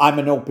 I'm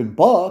an open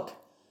book,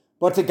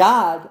 but to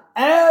God,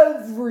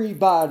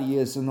 everybody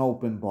is an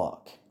open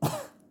book.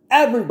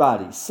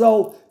 Everybody.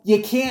 So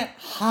you can't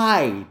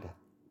hide.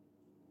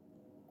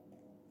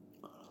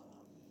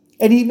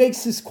 And he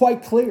makes this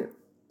quite clear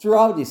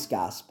throughout his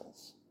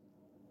Gospels.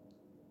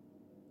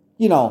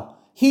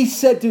 He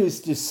said to his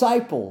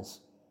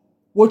disciples,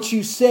 what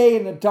you say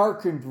in a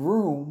darkened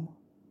room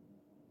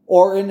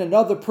or in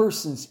another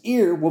person's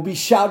ear will be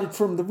shouted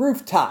from the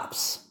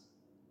rooftops.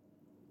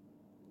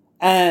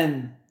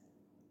 And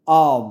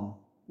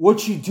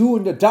what you do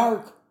in the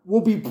dark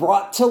will be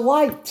brought to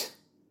light.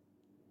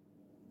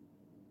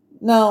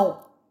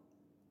 Now,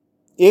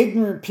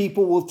 ignorant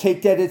people will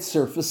take that at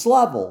surface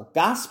level.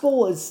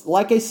 Gospel is,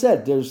 like I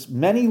said, there's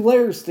many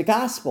layers to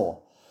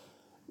gospel.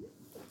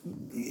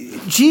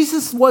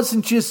 Jesus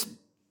wasn't just,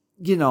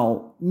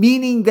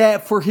 meaning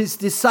that for his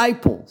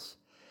disciples.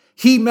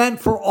 He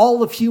meant for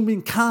all of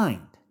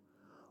humankind.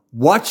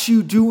 What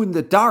you do in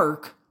the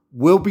dark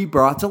will be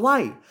brought to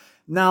light.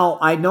 Now,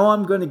 I know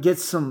I'm going to get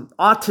some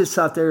autists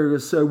out there to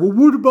say, well,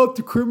 what about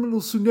the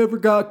criminals who never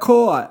got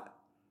caught?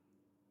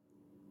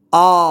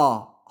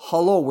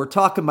 Hello, we're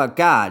talking about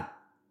God.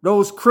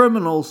 Those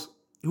criminals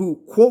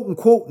who, quote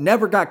unquote,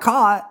 never got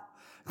caught,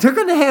 they're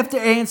going to have to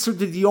answer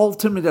to the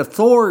ultimate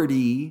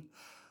authority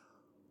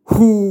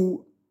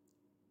who,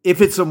 if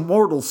it's a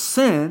mortal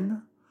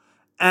sin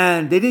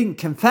and they didn't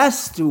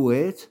confess to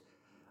it,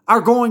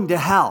 are going to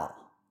hell.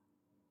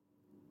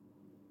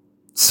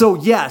 So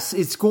yes,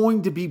 it's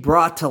going to be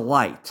brought to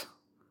light.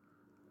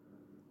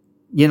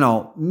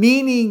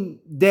 Meaning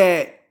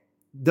that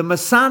the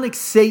Masonic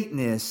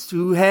Satanists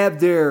who have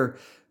their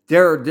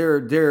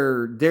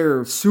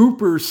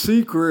super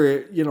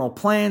secret,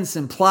 plans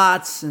and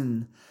plots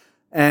and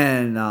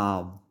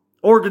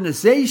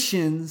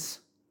organizations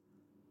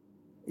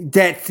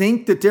that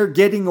think that they're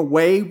getting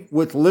away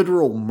with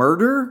literal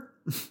murder,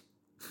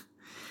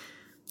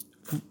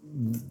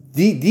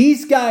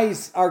 these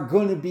guys are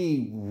going to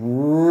be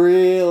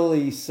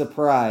really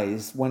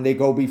surprised when they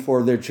go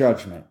before their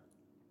judgment.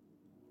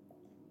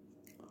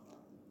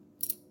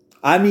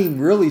 I mean,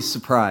 really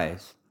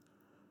surprised.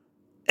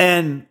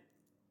 And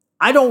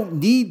I don't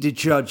need to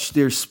judge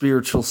their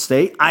spiritual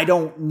state. I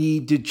don't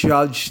need to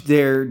judge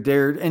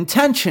their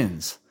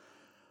intentions.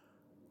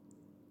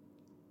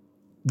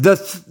 The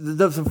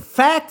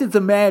fact of the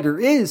matter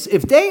is,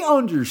 if they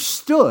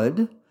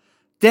understood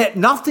that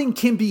nothing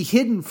can be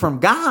hidden from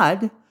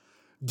God,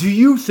 do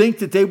you think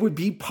that they would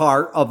be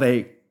part of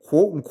a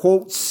quote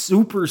unquote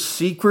super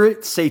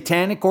secret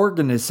satanic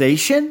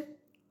organization?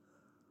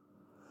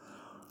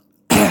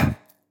 And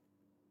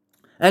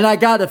I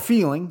got a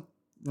feeling,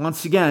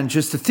 once again,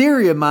 just a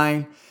theory of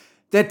mine,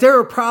 that there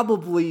are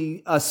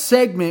probably a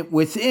segment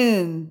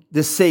within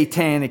the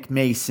satanic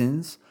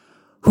Masons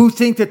who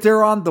think that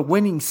they're on the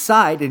winning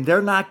side and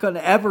they're not going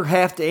to ever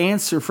have to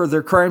answer for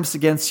their crimes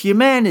against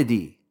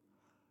humanity.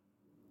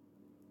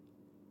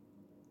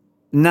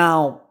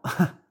 Now,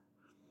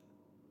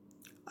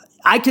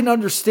 I can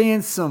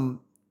understand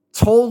some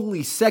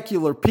totally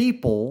secular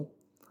people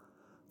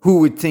who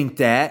would think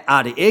that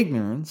out of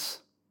ignorance.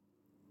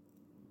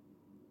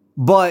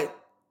 But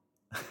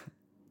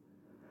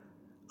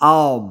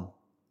all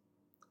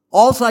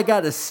I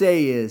got to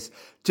say is,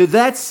 to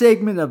that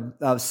segment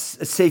of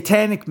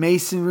satanic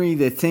masonry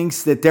that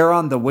thinks that they're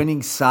on the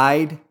winning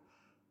side,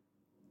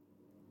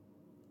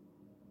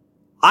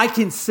 I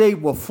can say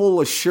with full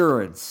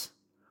assurance,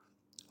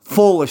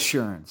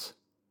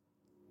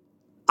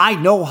 I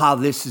know how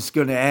this is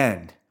going to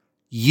end.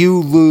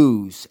 You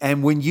lose.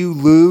 And when you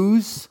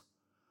lose,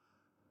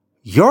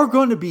 you're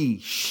going to be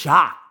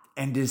shocked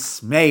and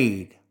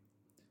dismayed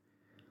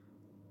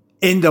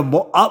in the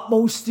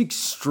utmost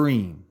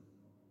extreme.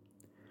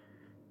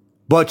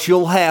 But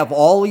you'll have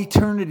all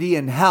eternity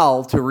in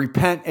hell to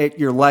repent at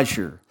your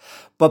leisure.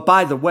 But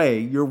by the way,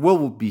 your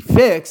will be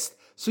fixed,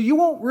 so you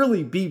won't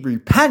really be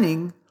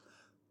repenting.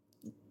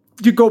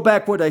 To go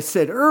back what I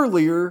said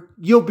earlier,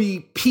 you'll be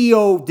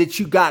PO'd that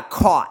you got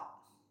caught.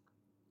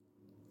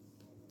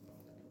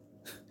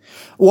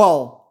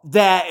 Well,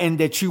 that and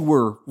that you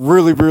were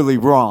really, really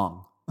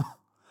wrong.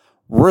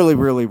 Really,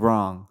 really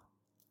wrong.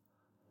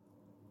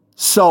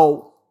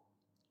 So,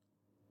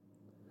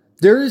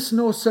 there is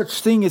no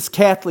such thing as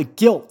Catholic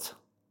guilt.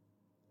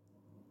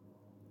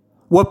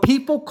 What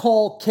people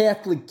call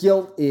Catholic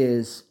guilt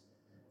is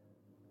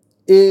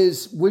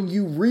when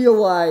you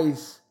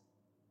realize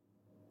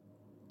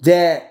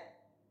that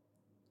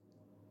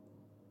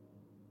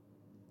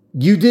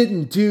you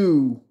didn't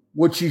do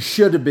what you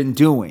should have been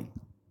doing.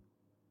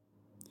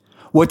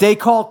 What they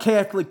call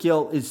Catholic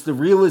guilt is the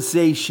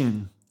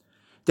realization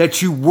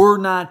that you were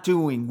not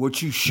doing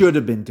what you should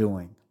have been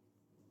doing,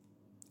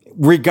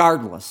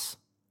 regardless.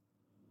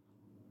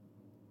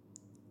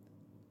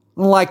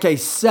 Like I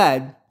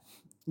said,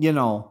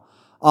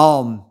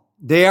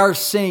 they are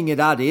saying it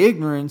out of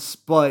ignorance,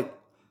 but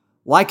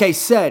like I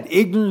said,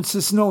 ignorance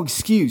is no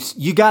excuse.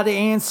 You got to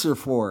answer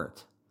for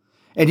it.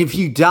 And if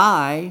you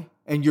die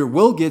and your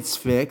will gets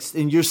fixed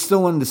and you're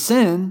still in the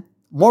sin,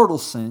 mortal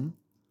sin,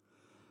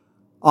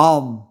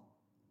 no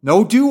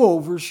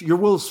do-overs, your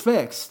will's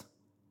fixed.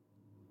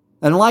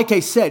 And like I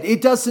said,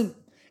 it doesn't,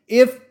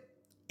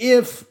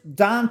 if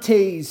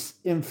Dante's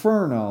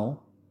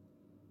Inferno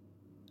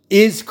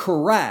is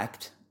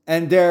correct,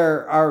 and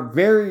there are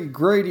very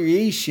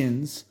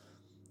gradations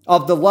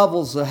of the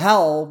levels of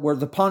hell where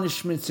the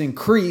punishments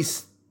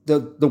increase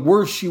the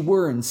worse you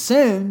were in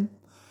sin,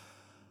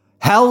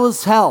 hell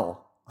is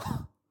hell.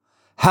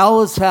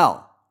 Hell is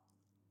hell.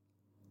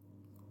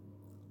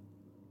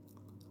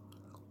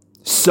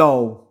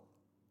 So,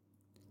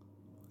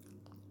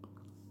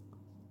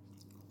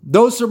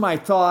 those are my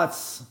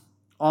thoughts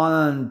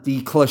on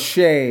the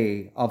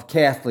cliche of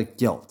Catholic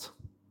guilt.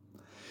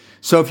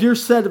 So if you're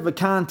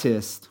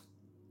sedevacantist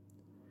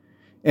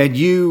and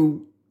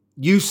you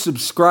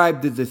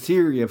subscribe to the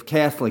theory of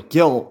Catholic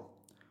guilt,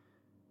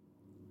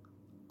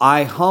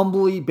 I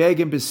humbly beg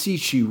and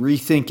beseech you,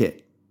 rethink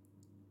it.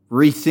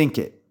 Rethink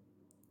it.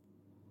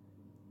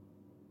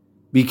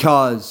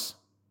 Because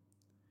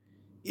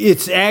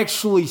it's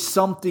actually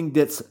something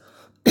that's,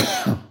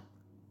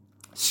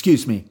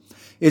 excuse me,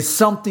 it's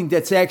something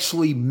that's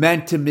actually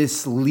meant to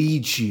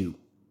mislead you.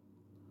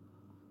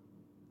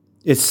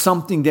 It's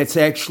something that's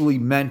actually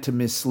meant to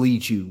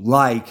mislead you.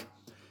 Like,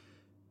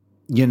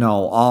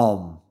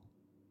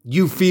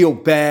 you feel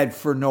bad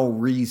for no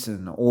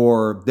reason,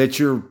 or that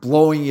you're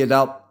blowing it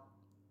up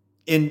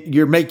and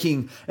you're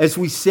making, as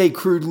we say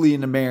crudely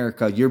in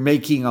America, you're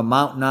making a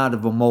mountain out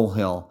of a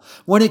molehill.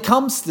 When it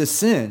comes to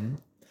sin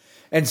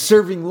and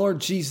serving Lord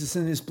Jesus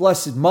and His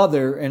Blessed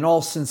Mother in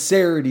all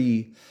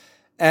sincerity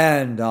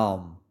and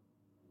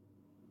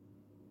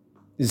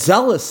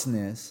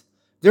zealousness,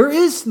 there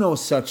is no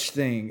such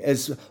thing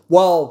as,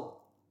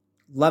 well,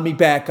 let me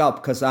back up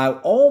because I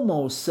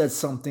almost said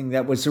something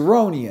that was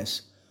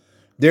erroneous.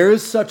 There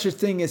is such a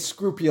thing as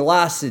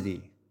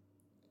scrupulosity,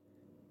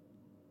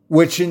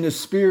 which in the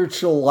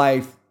spiritual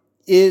life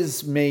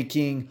is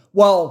making,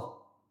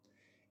 well,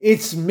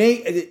 it's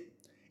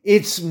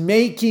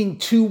making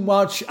too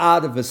much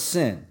out of a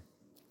sin.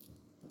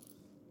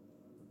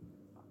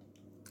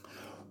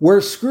 Where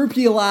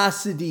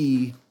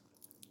scrupulosity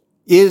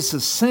is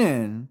a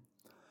sin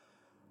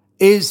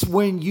is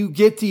when you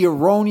get the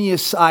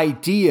erroneous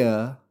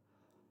idea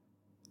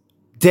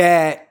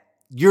that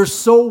you're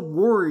so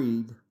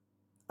worried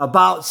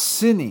about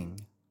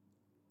sinning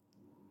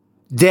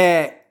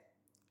that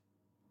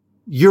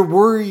you're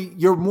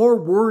more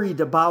worried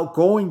about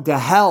going to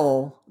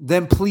hell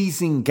than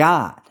pleasing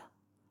God.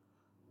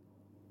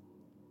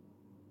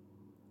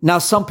 Now,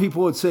 some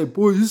people would say,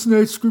 boy, isn't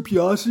that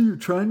scrupulosity? You're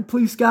trying to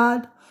please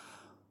God?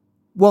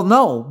 Well,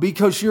 no,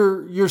 because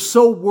you're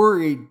so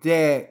worried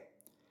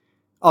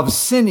of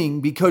sinning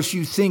because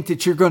you think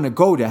that you're going to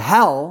go to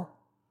hell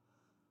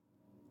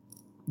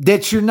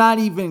that you're not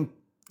even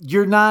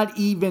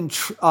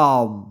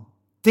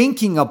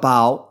thinking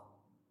about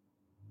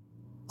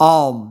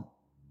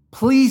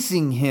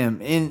pleasing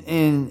Him.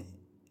 And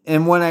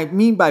what I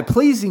mean by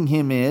pleasing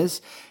Him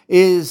is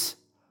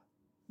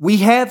we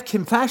have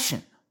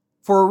confession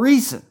for a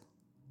reason.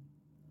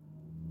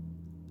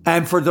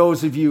 And for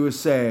those of you who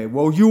say,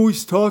 well, you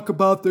always talk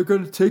about they're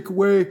going to take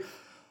away,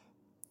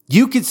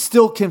 you could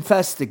still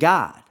confess to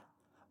God.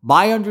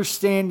 My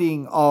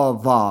understanding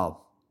of,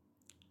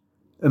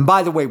 and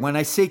by the way, when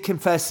I say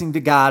confessing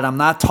to God, I'm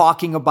not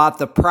talking about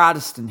the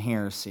Protestant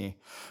heresy.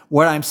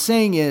 What I'm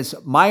saying is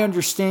my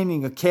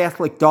understanding of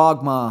Catholic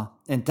dogma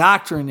and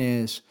doctrine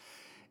is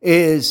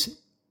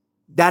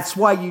that's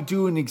why you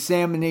do an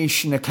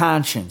examination of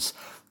conscience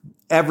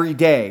every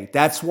day.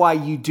 That's why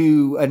you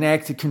do an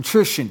act of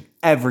contrition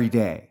every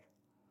day.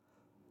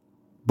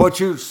 But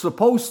you're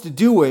supposed to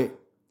do it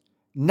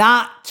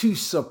not to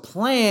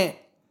supplant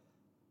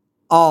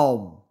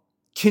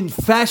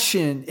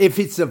confession if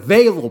it's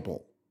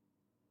available.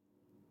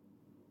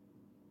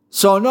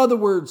 So in other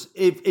words,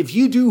 if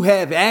you do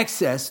have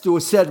access to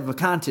a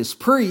sedevacantist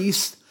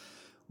priest,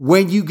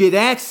 when you get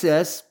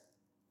access,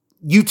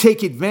 you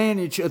take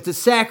advantage of the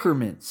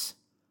sacraments.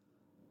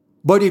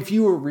 But if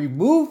you are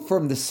removed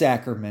from the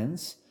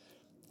sacraments,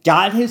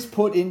 God has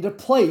put into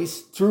place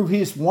through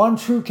His one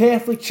true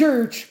Catholic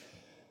Church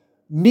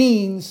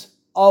means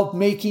of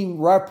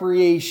making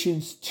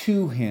reparations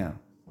to Him.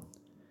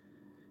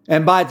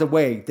 And by the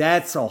way,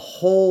 that's a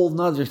whole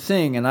nother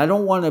thing, and I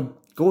don't want to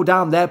go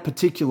down that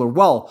particular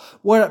well.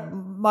 What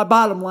my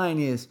bottom line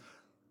is,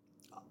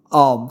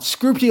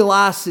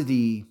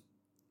 scrupulosity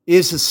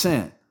is a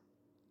sin.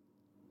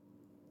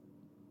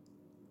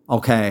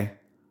 Okay?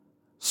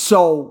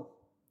 So,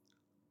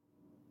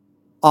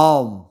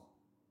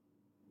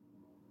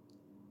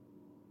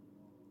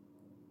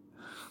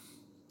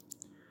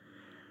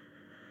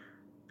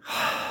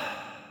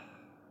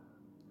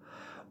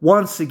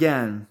 once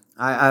again,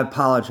 I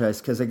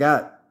apologize because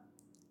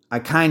I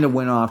kind of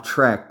went off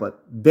track,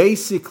 but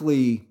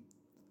basically,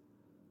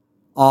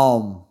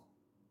 you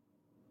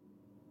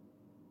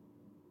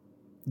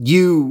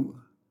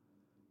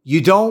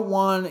don't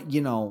want,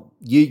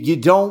 you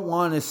don't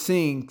want to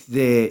think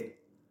that,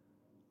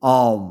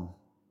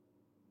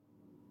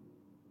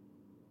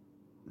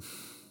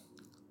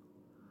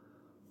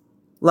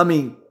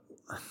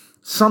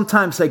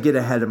 sometimes I get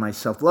ahead of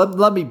myself.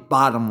 Let me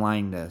bottom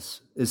line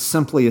this as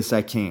simply as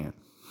I can,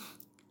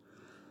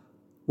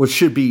 which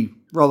should be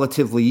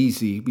relatively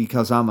easy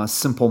because I'm a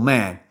simple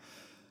man.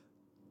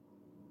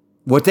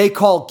 What they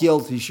call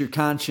guilt is your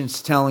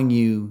conscience telling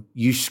you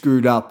you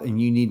screwed up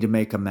and you need to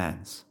make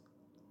amends.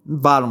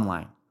 Bottom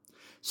line.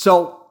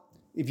 So,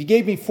 if you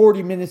gave me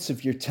 40 minutes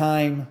of your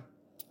time,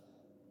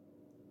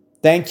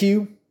 thank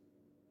you.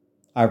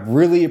 I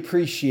really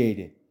appreciate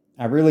it.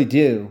 I really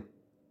do.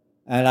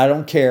 And I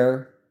don't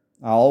care.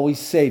 I always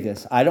say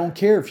this. I don't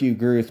care if you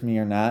agree with me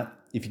or not.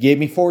 If you gave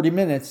me 40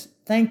 minutes,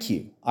 thank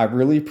you. I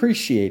really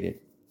appreciate it.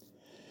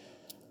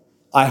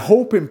 I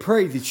hope and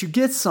pray that you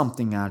get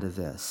something out of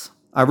this.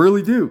 I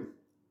really do.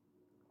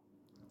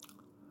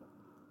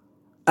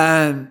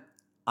 And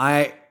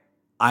I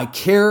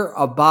care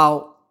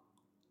about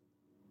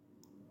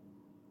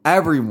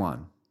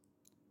everyone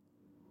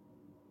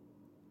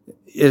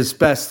as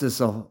best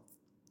as a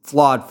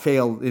flawed,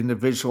 failed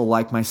individual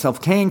like myself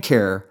can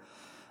care.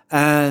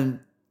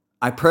 And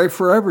I pray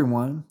for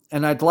everyone,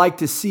 and I'd like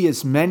to see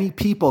as many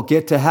people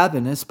get to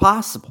heaven as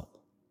possible.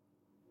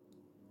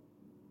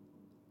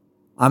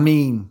 I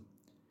mean,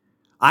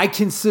 I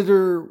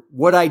consider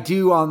what I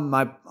do on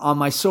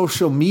my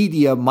social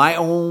media my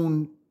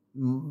own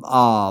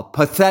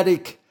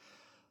pathetic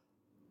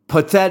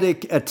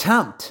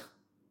attempt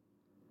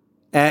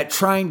at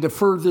trying to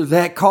further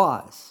that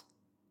cause.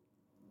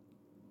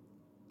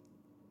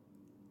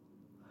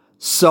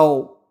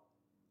 So,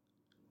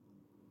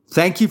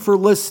 thank you for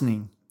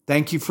listening.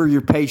 Thank you for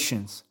your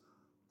patience.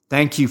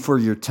 Thank you for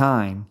your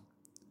time.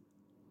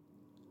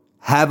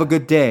 Have a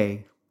good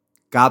day.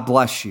 God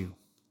bless you.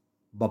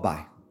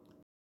 Bye-bye.